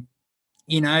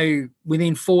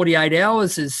 within 48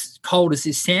 hours, as cold as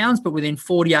this sounds, but within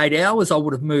 48 hours, I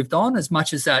would have moved on as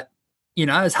much as that,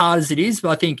 as hard as it is. But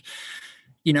I think,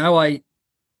 I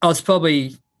was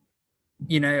probably,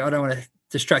 I don't want to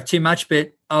distract too much,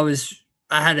 but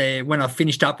when I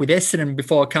finished up with Essendon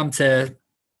before I come to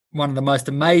one of the most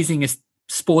amazingest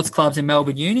sports clubs in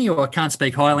Melbourne Uni, or I can't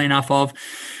speak highly enough of.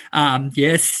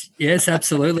 Yes,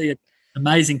 absolutely.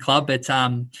 Amazing club. But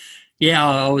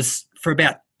I was, for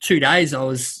about 2 days, I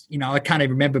was, I can't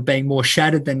even remember being more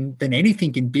shattered than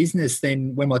anything in business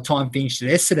than when my time finished at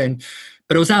Essendon.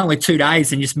 But it was only 2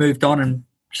 days, and just moved on, and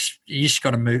you just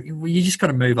got to move. You just got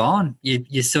to move on.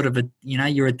 You sort of,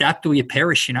 you adapt or you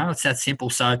perish. It's that simple.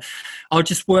 So I'll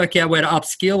just work out where to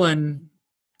upskill and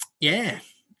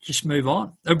just move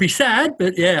on. It'll be sad,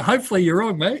 but hopefully you're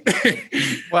wrong, mate.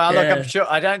 Well, look, I'm sure.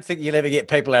 I don't think you'll ever get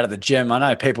people out of the gym. I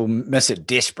know people miss it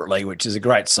desperately, which is a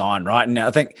great sign, right? And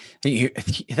I think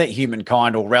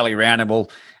humankind will rally around, and we'll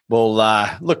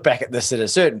look back at this at a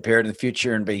certain period in the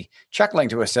future and be chuckling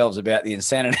to ourselves about the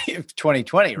insanity of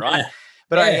 2020, right? Yeah.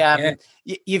 But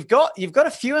you've got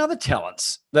a few other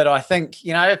talents that I think,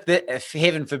 if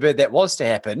heaven forbid that was to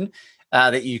happen,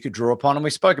 that you could draw upon. And we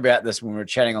spoke about this when we were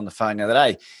chatting on the phone the other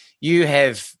day. You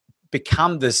have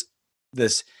become this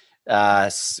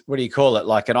what do you call it?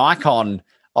 Like an icon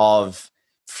of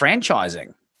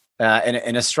franchising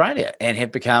in Australia, and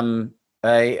have become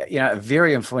a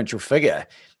very influential figure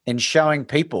in showing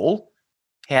people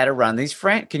how to run these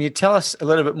Can you tell us a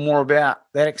little bit more about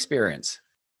that experience?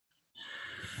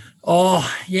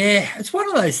 Oh, yeah. It's one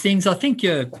of those things. I think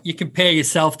you compare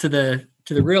yourself to the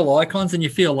real icons, and you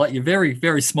feel like you're very,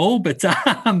 very small. But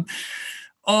the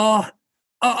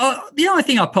only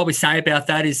thing I'd probably say about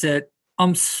that is that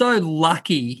I'm so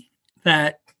lucky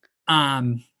that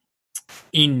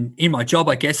in my job,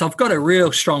 I guess, I've got a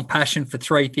real strong passion for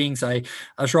three things. I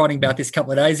was writing about this a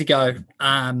couple of days ago.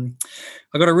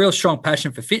 I've got a real strong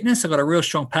passion for fitness. I've got a real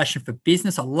strong passion for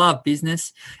business. I love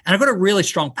business. And I've got a really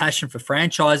strong passion for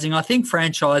franchising. I think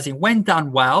franchising, when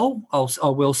done well, I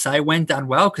will say when done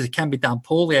well, because it can be done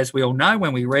poorly, as we all know.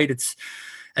 When we read it's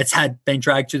been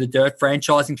dragged through the dirt,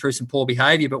 franchising, through some poor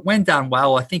behaviour. But when done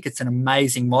well, I think it's an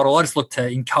amazing model. I just looked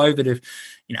at, in COVID, of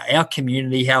our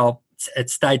community, how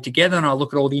it stayed together, and I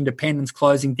look at all the independents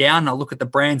closing down, and I look at the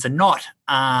brands are not,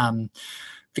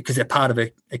 because they're part of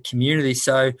a community.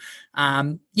 So,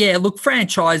 look,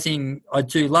 franchising I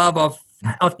do love.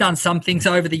 I've done some things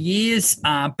over the years,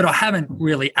 but I haven't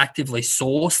really actively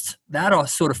sourced that. I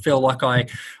sort of feel like I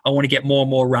want to get more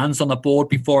and more runs on the board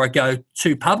before I go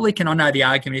too public. And I know the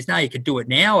argument is, no, you could do it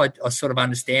now. I sort of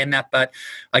understand that, but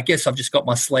I guess I've just got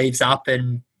my sleeves up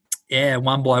and,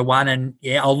 one by one. And,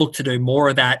 I'll look to do more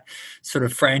of that sort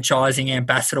of franchising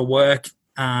ambassador work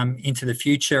into the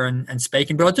future and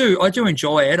speaking. But I do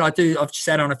enjoy it. I've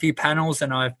sat on a few panels,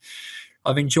 and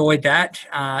I've enjoyed that,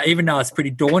 even though it's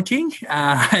pretty daunting.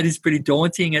 It is pretty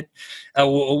daunting. It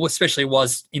especially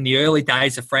was in the early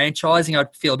days of franchising. I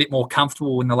feel a bit more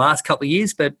comfortable in the last couple of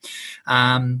years, but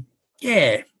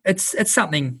it's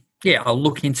something. I'll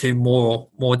look into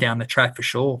more down the track for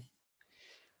sure.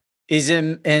 Is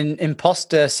an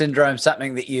imposter syndrome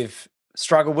something that you've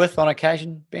struggled with on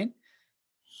occasion, Ben?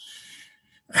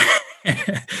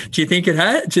 Do you think it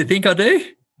has? Do you think I do?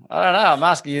 I don't know. I'm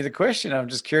asking you the question. I'm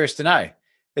just curious to know.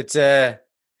 It's a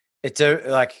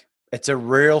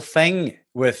real thing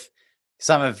with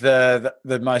some of the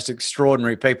most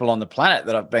extraordinary people on the planet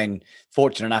that I've been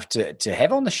fortunate enough to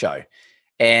have on the show,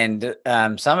 and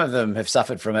some of them have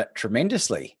suffered from it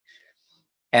tremendously.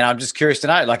 And I'm just curious to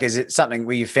know, like, is it something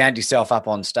where you found yourself up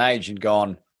on stage and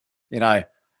gone,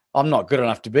 I'm not good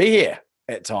enough to be here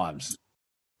at times?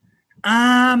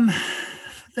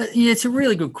 It's a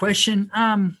really good question.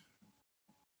 I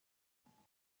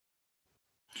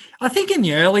think in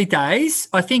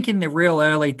the real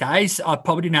early days, I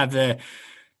probably didn't have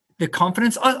the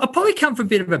confidence. I probably come from a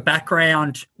bit of a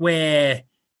background where,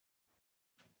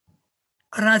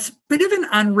 I don't know, it's a bit of an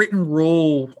unwritten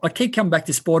rule. I keep coming back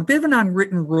to sport, a bit of an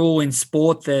unwritten rule in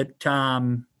sport that,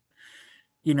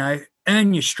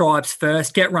 earn your stripes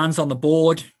first, get runs on the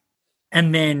board,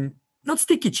 and then not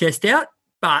stick your chest out,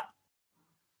 but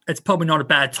it's probably not a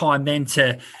bad time then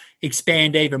to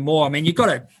expand even more. I mean, you got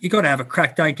to have a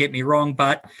crack, don't get me wrong,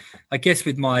 but I guess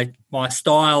with my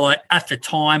style at the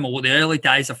time, or the early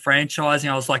days of franchising,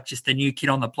 I was like just the new kid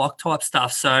on the block type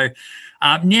stuff. So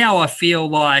now I feel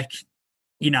like,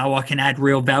 I can add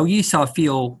real value. So I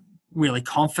feel really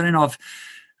confident. I've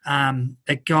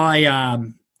a guy, I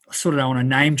sort of don't want to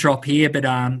name drop here, but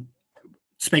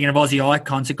speaking of Aussie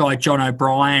icons, a guy, John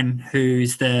O'Brien,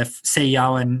 who's the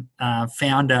CEO and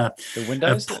founder the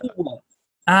Windows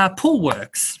of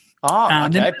Poolworks. Oh,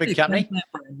 okay, big company.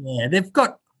 Yeah, they've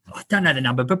got, I don't know the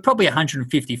number, but probably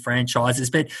 150 franchises.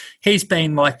 But he's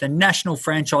been like the national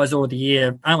franchisor of the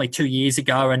year only 2 years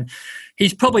ago, and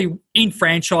he's probably in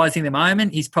franchising at the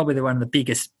moment. He's probably one of the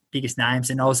biggest biggest names.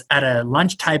 And I was at a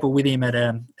lunch table with him at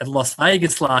Las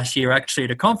Vegas last year, actually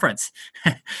at a conference.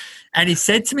 And he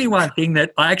said to me one thing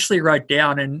that I actually wrote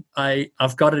down, and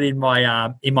I've got it in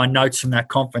my notes from that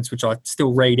conference, which I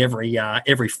still read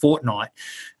every fortnight,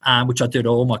 which I do at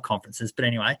all my conferences. But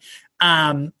anyway,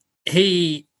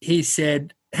 he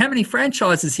said, "How many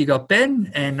franchises you got,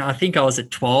 Ben?" And I think I was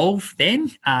at 12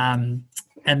 then. And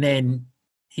then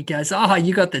he goes, "Oh,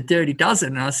 you got the dirty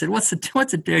dozen." And I said, what's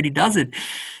a dirty dozen?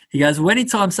 He goes, "Well,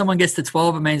 anytime someone gets to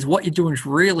 12, it means what you're doing is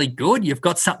really good. You've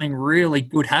got something really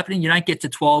good happening. You don't get to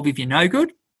 12 if you're no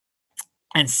good.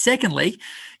 And secondly,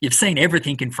 you've seen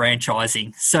everything in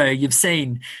franchising. So you've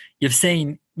seen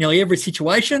nearly every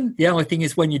situation. The only thing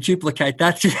is when you duplicate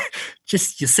that,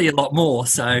 just you see a lot more."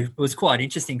 So it was quite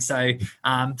interesting. So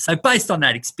based on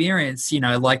that experience,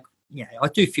 I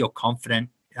do feel confident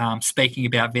speaking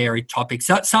about varied topics.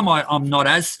 Some I'm not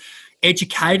as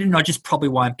educated, and I just probably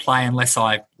won't play unless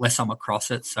I'm across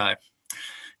it. So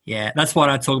yeah, that's why I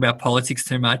don't talk about politics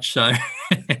too much. So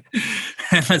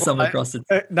unless I'm across it.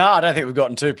 No, I don't think we've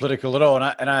gotten too political at all.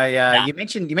 And you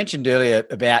mentioned earlier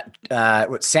about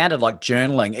what sounded like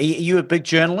journaling. Are you a big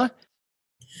journaler?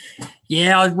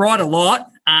 Yeah, I write a lot.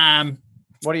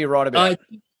 What do you write about?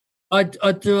 I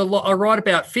do a lot. I write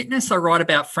about fitness. I write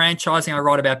about franchising. I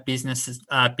write about business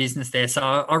there. So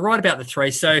I write about the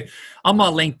three. So on my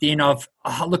LinkedIn,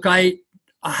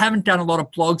 I haven't done a lot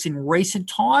of blogs in recent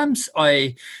times.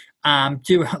 I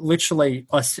do literally.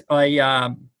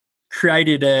 I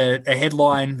created a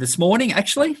headline this morning,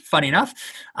 actually, funny enough,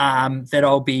 that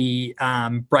I'll be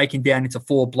breaking down into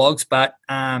 4 blogs. But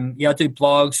I do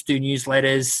blogs, do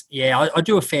newsletters. Yeah, I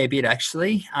do a fair bit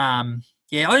actually. I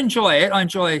enjoy it. I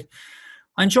enjoy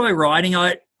writing.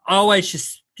 I always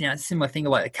just, similar thing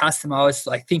like the customer, I always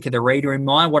think of the reader in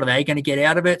mind. What are they going to get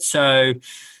out of it? So,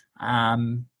 I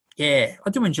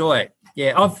do enjoy it.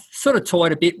 Yeah, I've sort of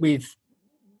toyed a bit with,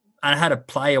 I had a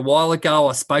play a while ago.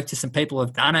 I spoke to some people who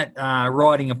have done it,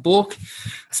 writing a book.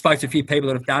 I spoke to a few people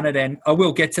that have done it, and I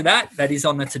will get to that. That is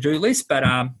on the to-do list. But,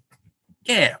 I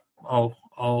will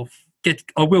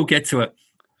get to it.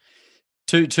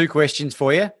 Two questions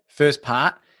for you. First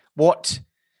part, what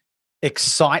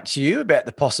excites you about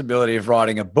the possibility of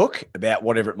writing a book about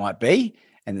whatever it might be?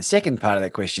 And the second part of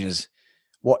that question is,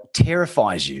 what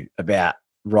terrifies you about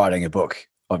writing a book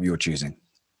of your choosing?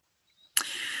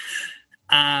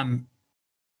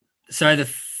 So the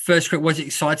first, what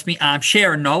excites me,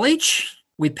 sharing knowledge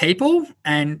with people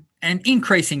and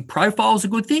increasing profile is a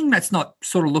good thing. That's not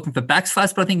sort of looking for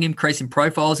backslash, but I think increasing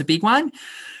profile is a big one.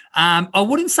 I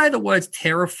wouldn't say the word's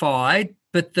terrified,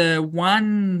 but the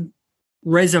one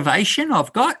reservation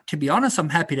I've got, to be honest, I'm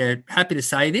happy to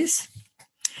say this,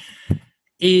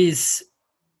 is,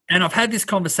 and I've had this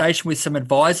conversation with some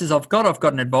advisors I've got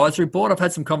an advisory board. I've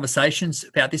had some conversations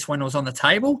about this when it was on the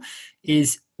table,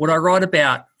 is would I write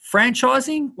about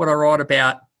franchising? Would I write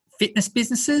about fitness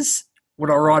businesses?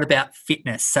 Would I write about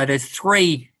fitness? So there's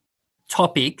 3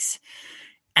 topics,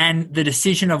 and the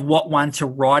decision of what one to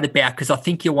write about, because I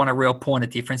think you'll want a real point of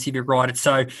difference if you write it.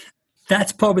 So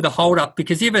that's probably the hold up,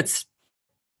 because if it's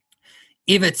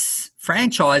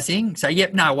franchising, so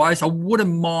yep, no worries. I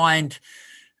wouldn't mind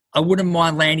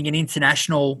landing an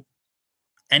international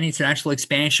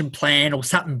expansion plan or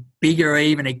something bigger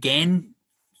even again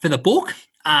for the book.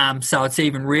 So it's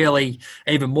even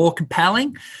more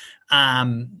compelling. So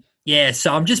I'm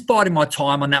just biding my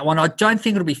time on that one. I don't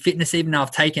think it'll be fitness, even though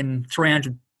I've taken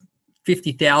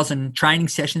 350,000 training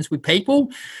sessions with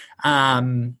people.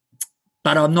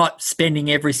 But I'm not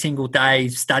spending every single day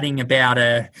studying about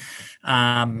a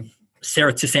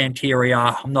serratus anterior.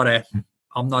 I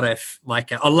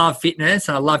love fitness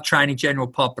and I love training general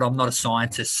pop, but I'm not a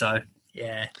scientist. So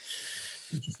yeah.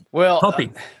 Well,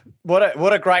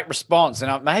 what a great response.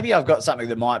 And maybe I've got something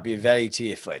that might be of value to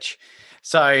you, Fletch.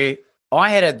 So I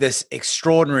had this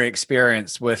extraordinary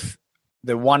experience with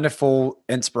the wonderful,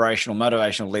 inspirational,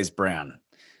 motivational Les Brown,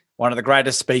 one of the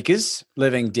greatest speakers,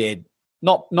 living, dead.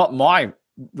 Not my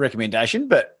recommendation,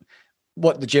 but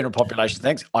what the general population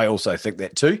thinks. I also think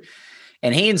that too.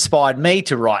 And he inspired me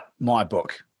to write my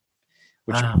book,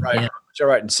 which I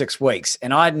wrote in 6 weeks.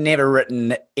 And I'd never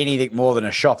written anything more than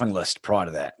a shopping list prior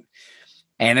to that.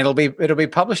 And it'll be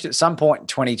published at some point in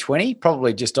 2020,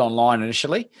 probably just online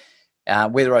initially,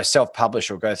 whether I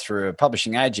self-publish or go through a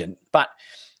publishing agent. But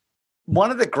one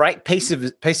of the great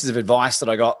pieces of advice that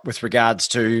I got with regards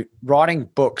to writing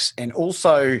books and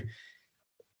also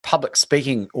public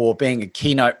speaking or being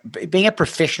a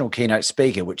professional keynote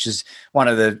speaker, which is one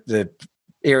of the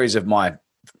areas of my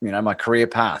career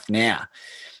path now,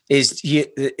 is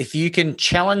if you can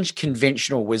challenge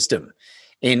conventional wisdom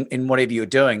in whatever you're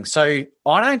doing. So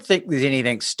I don't think there's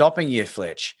anything stopping you,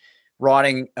 Fletch,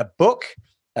 writing a book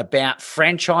about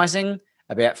franchising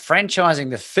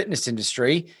the fitness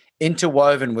industry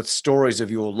interwoven with stories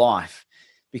of your life,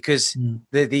 because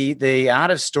the art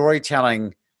of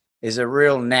storytelling is a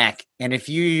real knack. And if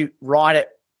you write it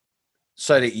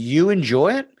so that you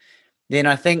enjoy it, then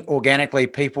I think organically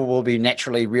people will be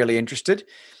naturally really interested.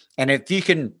 And if you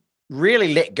can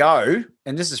really let go,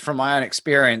 and this is from my own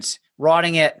experience,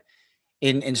 writing it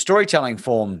in storytelling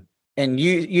form and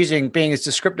being as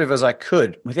descriptive as I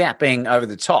could without being over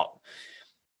the top,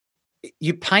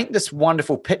 you paint this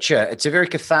wonderful picture. It's a very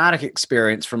cathartic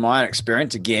experience from my own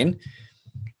experience again.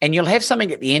 And you'll have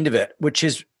something at the end of it, which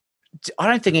is, I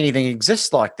don't think anything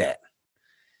exists like that.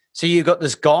 So you've got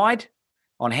this guide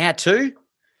on how to,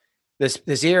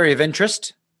 this area of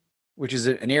interest, which is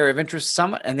an area of interest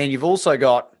summit. And then you've also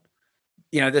got,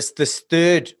 this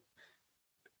third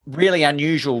really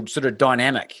unusual sort of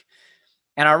dynamic.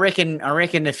 And I reckon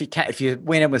if you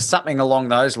went in with something along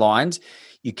those lines,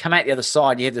 you come out the other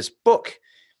side, you have this book.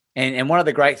 And one of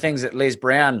the great things that Les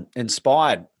Brown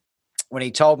inspired when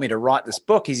he told me to write this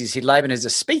book is he said, Laban, as a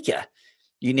speaker,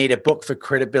 you need a book for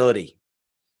credibility.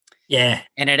 Yeah.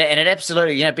 And it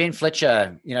absolutely, Ben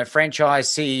Fletcher, franchise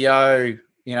CEO,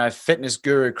 fitness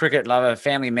guru, cricket lover,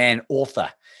 family man, author.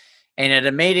 And it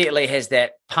immediately has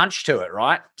that punch to it,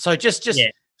 right? So just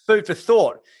food for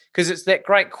thought, because it's that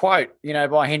great quote,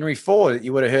 by Henry Ford that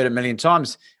you would have heard a million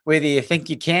times. Whether you think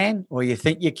you can or you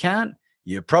think you can't,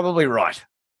 you're probably right.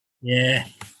 Yeah,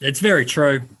 it's very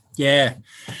true. Yeah.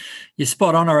 You're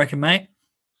spot on, I reckon, mate.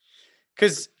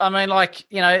 Because,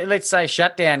 let's say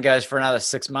shutdown goes for another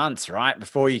 6 months, right,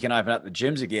 before you can open up the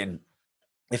gyms again.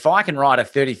 If I can write a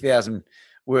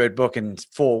 30,000-word book in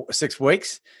 6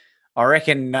 weeks, I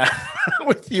reckon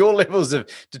with your levels of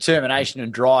determination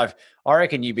and drive, I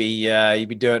reckon you'd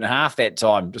be doing half that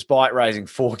time, despite raising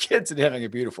 4 kids and having a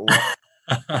beautiful life.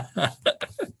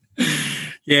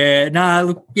 Yeah, no,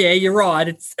 look, yeah, you're right.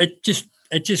 It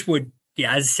just would,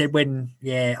 yeah, as I said,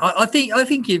 I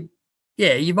think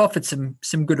you've offered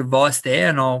some good advice there,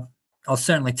 and I'll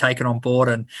certainly take it on board.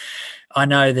 And I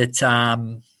know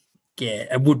that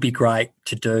it would be great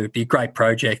to do. It'd be a great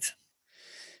project.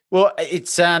 Well,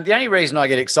 it's the only reason I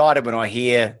get excited when I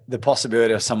hear the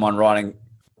possibility of someone writing,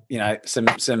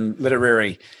 some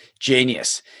literary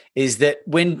genius, is that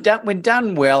when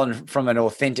done well and from an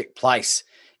authentic place,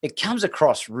 it comes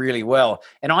across really well.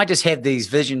 And I just have these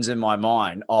visions in my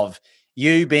mind of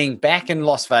you being back in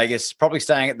Las Vegas, probably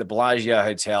staying at the Bellagio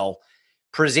Hotel,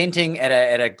 presenting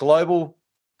at a global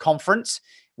conference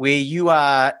where you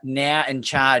are now in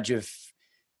charge of,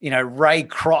 Ray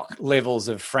Kroc levels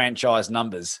of franchise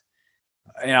numbers.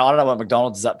 I don't know what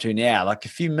McDonald's is up to now, like a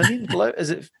few million.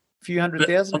 Is it a few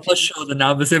 100,000? I'm not sure the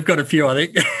numbers. They've got a few, I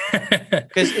think.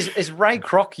 Because is Ray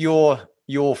Kroc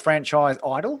your franchise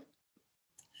idol,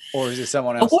 or is it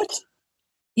someone else?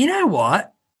 You know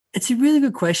what? It's a really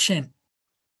good question.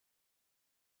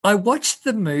 I watched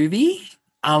the movie.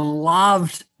 I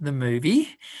loved the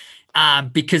movie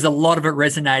because a lot of it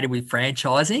resonated with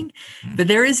franchising. But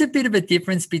there is a bit of a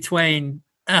difference between,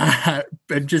 and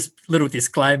just little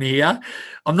disclaimer here,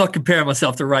 I'm not comparing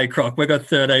myself to Ray Kroc. We got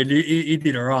 13. He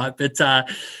did all right. But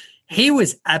he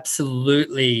was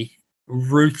absolutely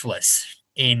ruthless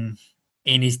in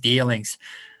his dealings.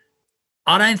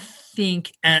 I don't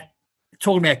think,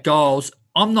 talking about goals,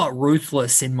 I'm not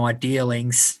ruthless in my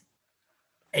dealings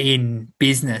in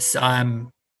business. I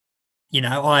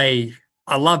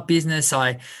love business.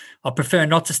 I prefer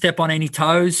not to step on any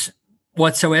toes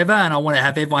whatsoever, and I want to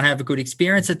have everyone have a good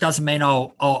experience. It doesn't mean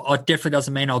definitely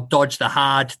doesn't mean I'll dodge the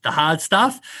hard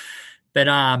stuff, but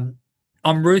I'm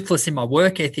ruthless in my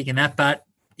work ethic and that. But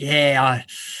yeah,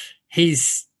 he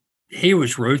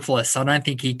was ruthless. I don't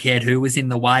think he cared who was in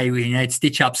the way. He'd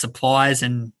stitch up suppliers,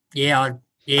 and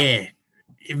it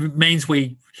means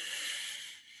we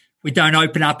don't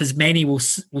open up as many. We'll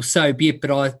so be it. But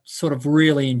I sort of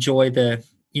really enjoy the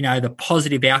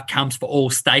positive outcomes for all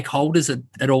stakeholders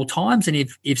at all times. And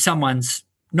if someone's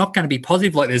not going to be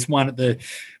positive, like there's one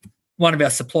of our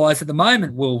suppliers at the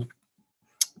moment,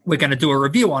 we're going to do a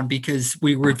review on, because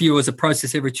we review as a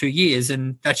process every 2 years,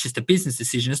 and that's just a business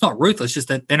decision. It's not ruthless, just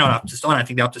that they're not up to, I don't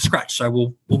think they're up to scratch. So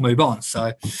we'll move on.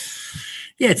 So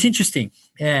yeah, it's interesting.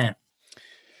 Yeah.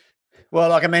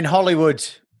 Well, Hollywood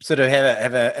sort of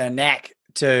have a knack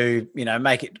to,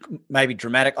 make it maybe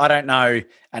dramatic. I don't know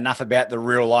enough about the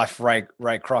real life Ray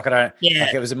Kroc.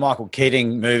 It was a Michael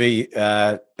Keating movie,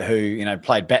 who,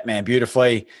 played Batman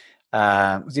beautifully.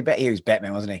 He was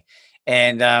Batman, wasn't he?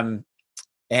 And,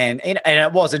 And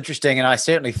it was interesting, and I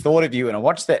certainly thought of you when I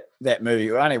watched that movie.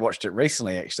 I only watched it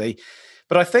recently, actually.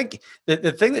 But I think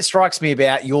the thing that strikes me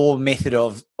about your method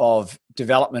of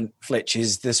development, Fletch,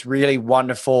 is this really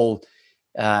wonderful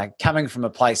coming from a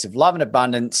place of love and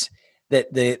abundance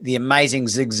that the amazing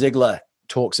Zig Ziglar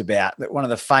talks about, that one of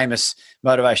the famous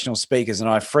motivational speakers, and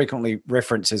I frequently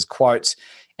reference his quotes,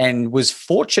 and was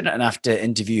fortunate enough to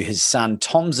interview his son,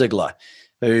 Tom Ziglar,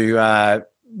 who that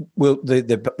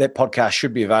podcast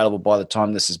should be available by the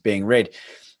time this is being read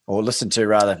or listened to,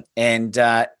 rather. And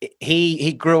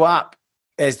he grew up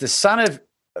as the son of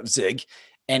Zig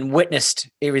and witnessed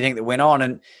everything that went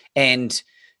on, and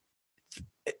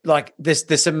like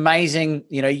this amazing,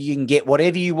 you can get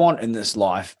whatever you want in this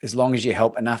life as long as you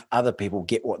help enough other people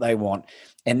get what they want.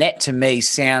 And that to me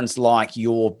sounds like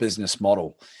your business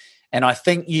model. And I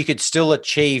think you could still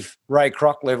achieve Ray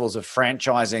Kroc levels of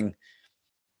franchising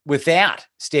without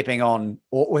stepping on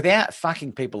or without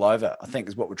fucking people over, I think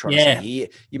is what we're trying to say here.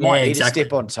 You might need to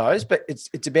step on toes, but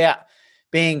it's about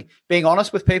being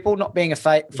honest with people, not being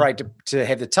afraid to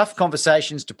have the tough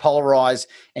conversations, to polarize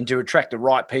and to attract the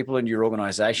right people into your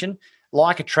organization.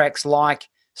 Like attracts like.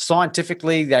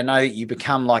 Scientifically, they know that you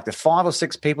become like the 5 or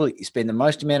 6 people that you spend the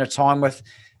most amount of time with.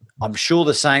 I'm sure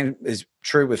the same is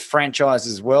true with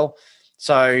franchises as well.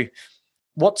 So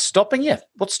what's stopping you?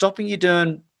 What's stopping you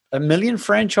doing 1 million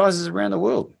franchises around the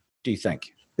world, do you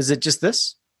think? Is it just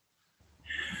this?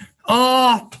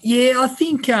 Oh, yeah, I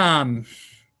think I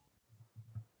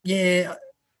hear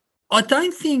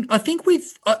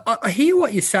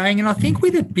what you're saying, and I think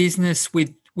with a business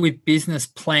with business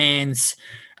plans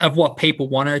of what people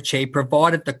want to achieve,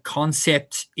 provided the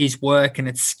concept is work and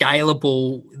it's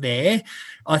scalable there,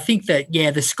 I think that,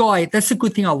 that's a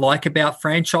good thing I like about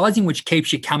franchising, which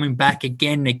keeps you coming back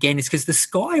again and again, is because the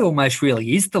sky almost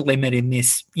really is the limit in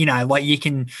this. Like you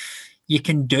can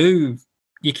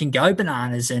go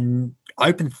bananas and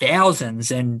open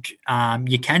thousands, and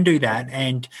you can do that.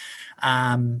 And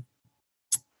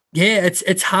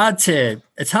it's hard to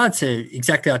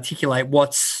exactly articulate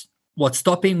what's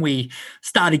stopping. We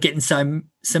started getting some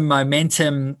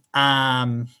momentum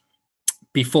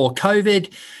before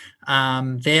COVID.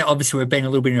 There, obviously, we've been a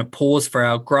little bit in a pause for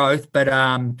our growth, but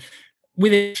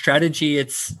with a strategy,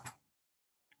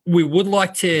 we would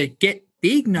like to get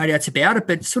big, no doubts about it,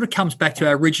 but it sort of comes back to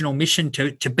our original mission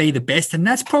to be the best, and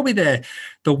that's probably the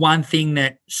one thing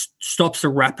that stops the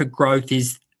rapid growth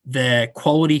is the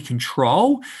quality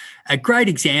control. A great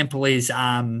example is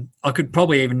I could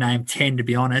probably even name 10, to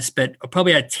be honest, but I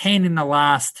probably had 10 in the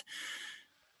last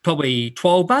probably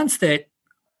 12 months that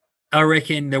I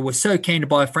reckon that were so keen to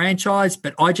buy a franchise,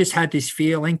 but I just had this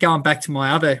feeling, going back to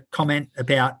my other comment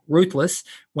about ruthless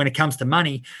when it comes to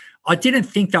money, I didn't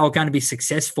think they were going to be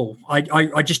successful.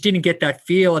 I just didn't get that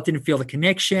feel. I didn't feel the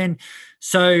connection.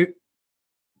 So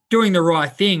doing the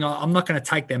right thing, I'm not going to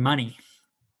take their money.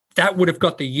 That would have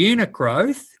got the unit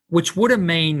growth, which would have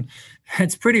mean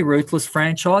it's pretty ruthless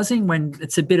franchising when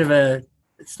it's a bit of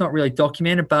it's not really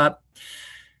documented, but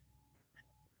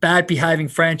bad behaving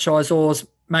franchisors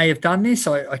may have done this.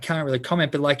 I can't really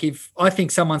comment, but like if I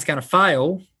think someone's going to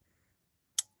fail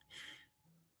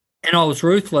and I was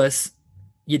ruthless,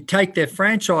 you'd take their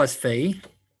franchise fee,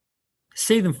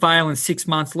 see them fail in 6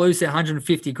 months, lose their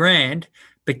 150 grand,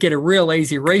 but get a real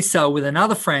easy resale with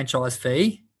another franchise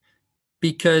fee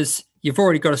because you've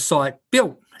already got a site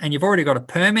built and you've already got a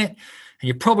permit and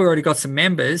you've probably already got some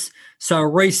members. So a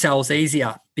resale's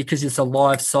easier because it's a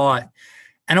live site.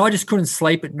 And I just couldn't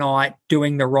sleep at night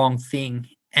doing the wrong thing.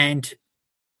 And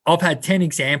I've had 10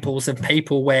 examples of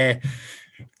people where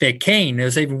they're keen.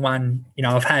 There's even one,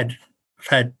 I've had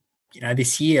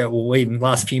this year or even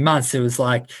last few months, it was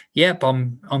like, yep,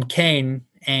 I'm keen.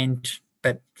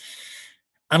 But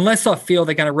unless I feel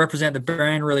they're going to represent the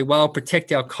brand really well,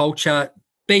 protect our culture,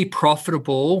 be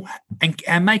profitable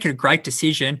and make it a great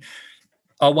decision,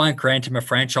 I won't grant them a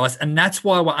franchise. And that's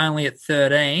why we're only at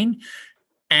 13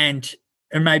 and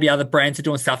maybe other brands are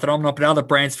doing stuff that I'm not, but other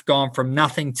brands have gone from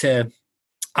nothing to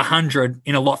 100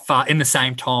 in the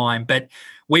same time. But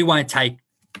we won't take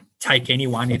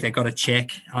anyone if they've got a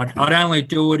check. I'd only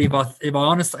do it if I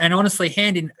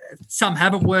honestly some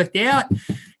haven't worked out.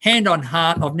 Hand on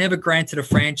heart, I've never granted a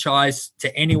franchise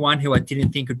to anyone who I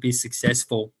didn't think would be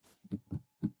successful.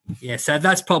 Yeah, so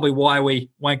that's probably why we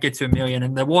won't get to 1 million.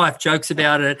 And the wife jokes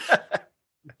about it,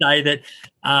 say that,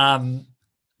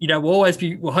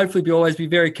 we'll hopefully always be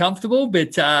very comfortable,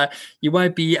 but you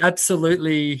won't be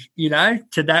absolutely,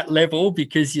 to that level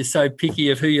because you're so picky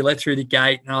of who you let through the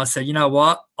gate. And I say, you know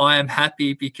what? I am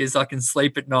happy because I can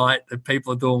sleep at night that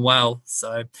people are doing well.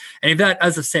 So, and if that,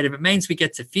 as I said, if it means we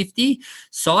get to 50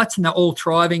 sites and they're all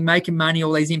thriving, making money,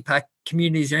 all these impact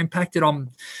communities are impacted,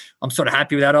 I'm sort of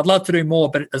happy with that. I'd love to do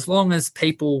more, but as long as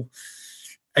people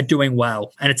are doing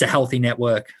well and it's a healthy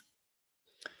network.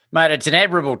 Mate, it's an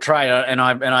admirable trait, and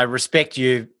I respect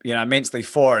you, immensely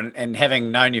for it. And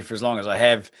having known you for as long as I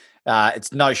have,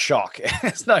 it's no shock.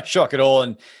 It's no shock at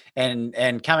all.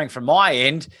 And coming from my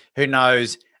end, who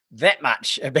knows that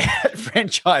much about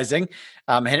franchising,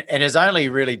 and has only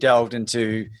really delved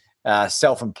into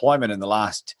self-employment in the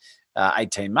last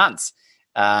 18 months.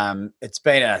 It's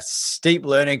been a steep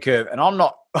learning curve, and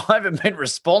I haven't been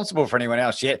responsible for anyone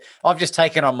else yet. I've just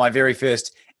taken on my very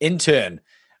first intern,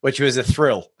 which was a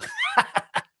thrill.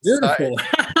 Beautiful.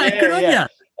 Good on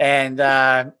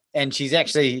you. And she's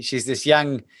this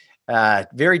young,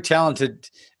 very talented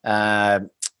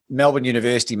Melbourne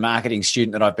University marketing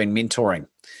student that I've been mentoring.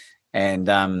 And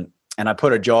I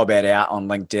put a job ad out on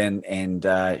LinkedIn,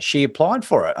 and she applied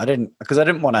for it. I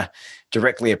didn't want to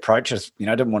directly approach us. I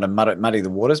didn't want to muddy the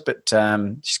waters, but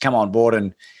she's come on board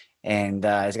and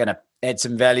is going to add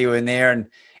some value in there. And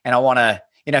I want to,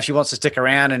 if she wants to stick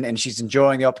around and she's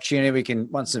enjoying the opportunity, we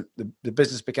can, once the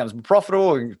business becomes more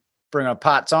profitable, we can bring her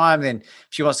part-time. Then if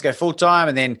she wants to go full-time,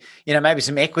 and then, maybe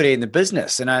some equity in the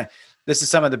business. And this is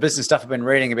some of the business stuff I've been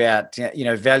reading about,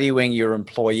 valuing your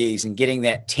employees and getting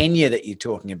that tenure that you're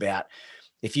talking about.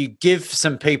 If you give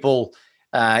some people,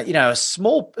 a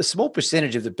small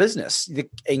percentage of the business, the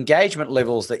engagement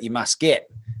levels that you must get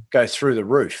go through the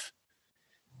roof.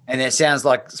 And that sounds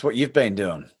like it's what you've been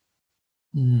doing.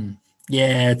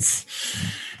 Yeah,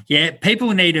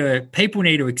 people need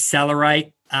to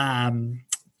accelerate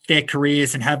their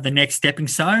careers and have the next stepping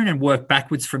stone and work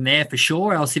backwards from there for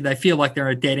sure. Else, if they feel like they're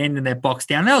a dead end and they're boxed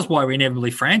down, that was why we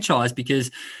inevitably franchised,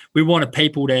 because we wanted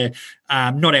people to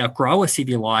not outgrow us, if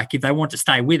you like. If they want to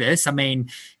stay with us, I mean,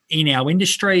 in our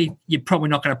industry, you're probably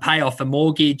not going to pay off a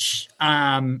mortgage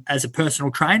as a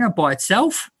personal trainer by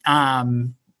itself.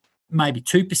 Maybe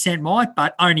 2% might,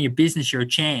 but owning a business, you're a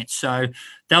chance. So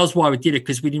that was why we did it,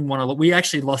 because we didn't want to. We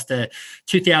actually lost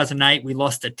 2008. We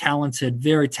lost a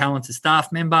very talented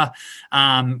staff member.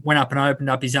 Went up and opened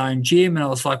up his own gym, and I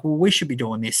was like, well, we should be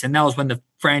doing this. And that was when the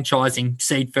franchising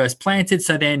seed first planted.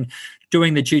 So then,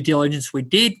 doing the due diligence we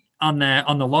did on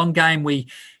the long game, we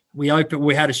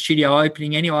had a studio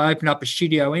opening anyway. I opened up a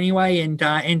studio anyway, and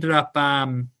ended up.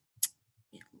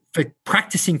 For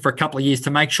practicing for a couple of years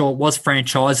to make sure it was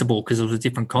franchisable, because it was a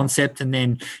different concept, and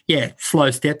then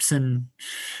slow steps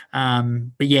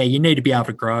but you need to be able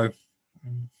to grow.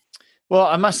 Well,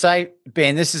 I must say,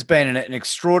 Ben, this has been an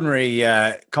extraordinary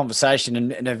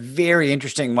conversation and a very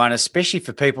interesting one, especially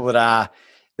for people that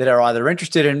are either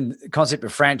interested in the concept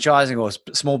of franchising or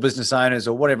small business owners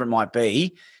or whatever it might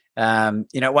be.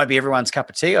 It won't be everyone's cup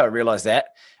of tea. I realize that,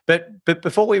 but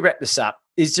before we wrap this up,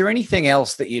 is there anything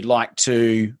else that you'd like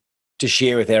to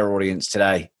share with our audience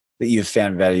today that you've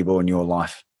found valuable in your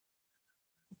life?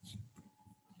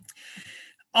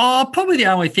 Probably the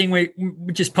only thing we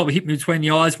just probably hit me between the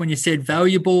eyes when you said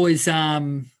valuable is,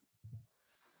 and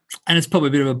it's probably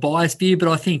a bit of a biased view, but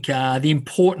I think the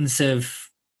importance of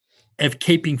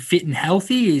keeping fit and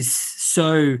healthy is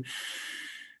so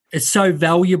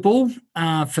valuable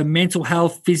for mental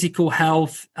health, physical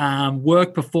health,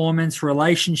 work performance,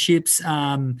 relationships.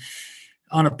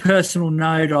 On a personal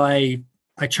note, I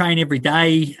train every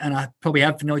day, and I probably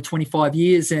have for nearly 25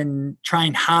 years, and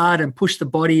train hard and push the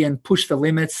body and push the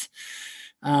limits.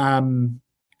 And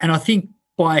I think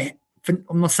I'm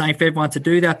not saying for everyone to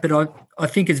do that, but I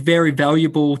think it's very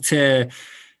valuable to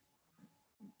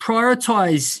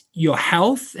prioritize your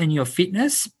health and your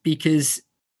fitness, because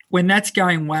when that's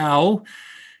going well,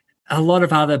 a lot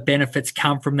of other benefits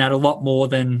come from that, a lot more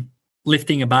than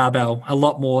lifting a barbell.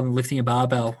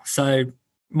 So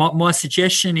my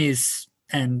suggestion is,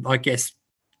 and I guess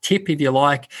tip, if you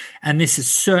like, and this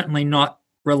is certainly not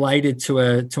related to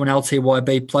an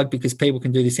LTYB plug, because people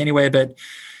can do this anywhere, but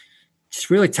just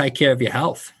really take care of your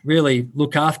health. Really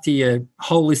look after your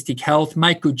holistic health.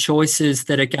 Make good choices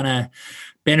that are going to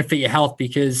benefit your health,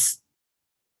 because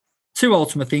two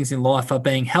ultimate things in life are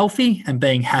being healthy and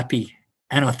being happy.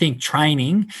 And I think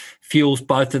training fuels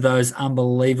both of those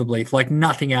unbelievably, like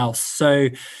nothing else. So,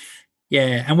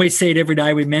 yeah, and we see it every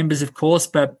day with members, of course,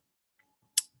 but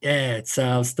it's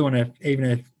I was doing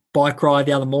even a bike ride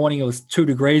the other morning. It was 2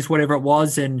 degrees, whatever it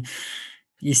was, and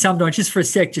you sometimes just for a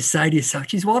sec just say to yourself,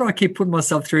 geez, why do I keep putting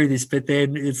myself through this? But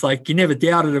then it's like you never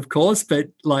doubt it, of course, but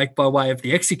like by way of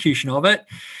the execution of it.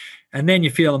 And then you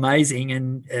feel amazing.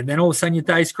 And then all of a sudden your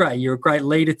day's great. You're a great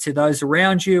leader to those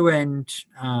around you. And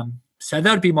so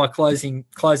that would be my closing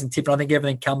tip. And I think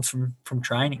everything comes from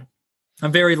training.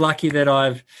 I'm very lucky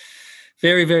that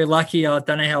very, very lucky. I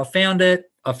don't know how I found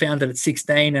it. I found it at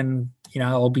 16 and,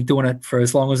 I'll be doing it for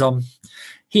as long as I'm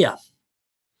here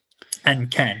and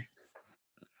can.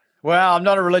 Well, I'm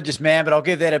not a religious man, but I'll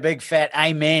give that a big fat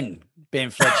amen,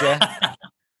 Ben Fletcher.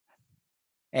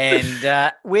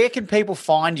 And where can people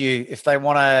find you if they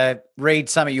want to read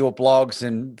some of your blogs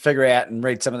and figure out and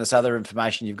read some of this other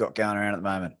information you've got going around at the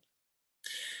moment?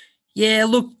 Yeah,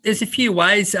 look, there's a few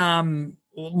ways. My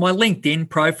LinkedIn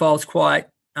profile is quite,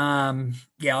 I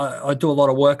do a lot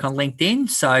of work on LinkedIn.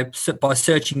 So by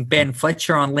searching Ben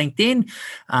Fletcher on LinkedIn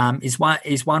is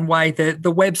one way. The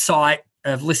website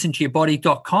of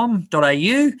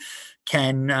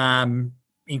listentoyourbody.com.au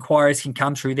inquiries can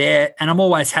come through there. And I'm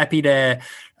always happy to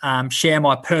share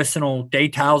my personal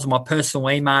details, my personal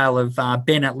email of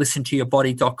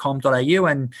ben@listentoyourbody.com.au.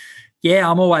 And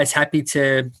I'm always happy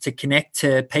to connect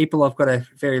to people. I've got a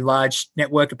very large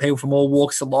network of people from all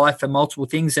walks of life and multiple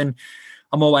things. And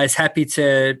I'm always happy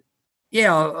to,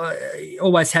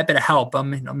 always happy to help. I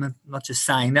mean, I'm not just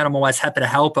saying that. I'm always happy to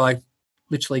help. I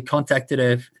literally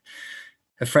contacted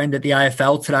a friend at the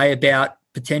AFL today about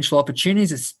potential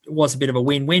opportunities. It was a bit of a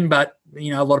win-win, but,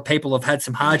 a lot of people have had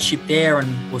some hardship there,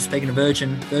 and we're speaking to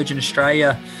Virgin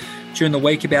Australia during the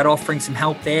week about offering some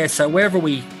help there. So wherever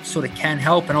we sort of can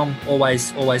help, and I'm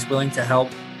always willing to help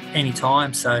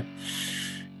anytime. So,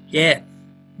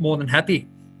 more than happy.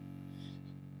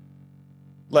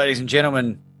 Ladies and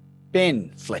gentlemen,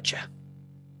 Ben Fletcher.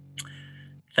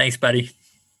 Thanks, buddy.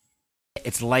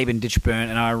 It's Laban Ditchburn,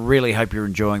 and I really hope you're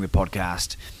enjoying the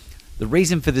podcast. The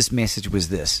reason for this message was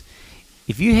this.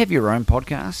 If you have your own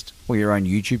podcast or your own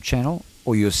YouTube channel,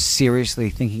 or you're seriously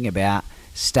thinking about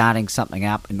starting something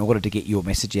up in order to get your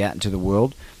message out into the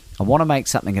world, I want to make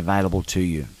something available to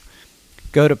you.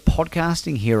 Go to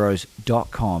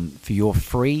podcastingheroes.com for your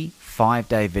free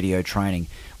 5-day video training.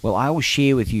 Well, I will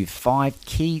share with you 5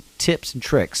 key tips and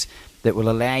tricks that will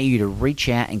allow you to reach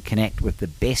out and connect with the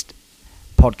best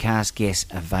podcast guests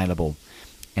available.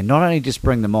 And not only just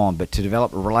bring them on, but to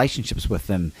develop relationships with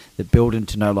them that build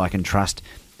into know, like, and trust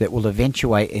that will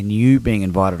eventuate in you being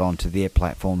invited onto their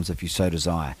platforms if you so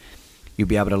desire. You'll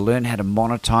be able to learn how to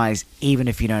monetize even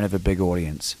if you don't have a big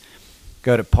audience.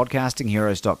 Go to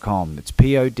podcastingheroes.com. It's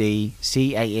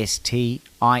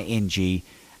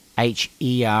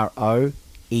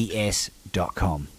podcastingheroes.com.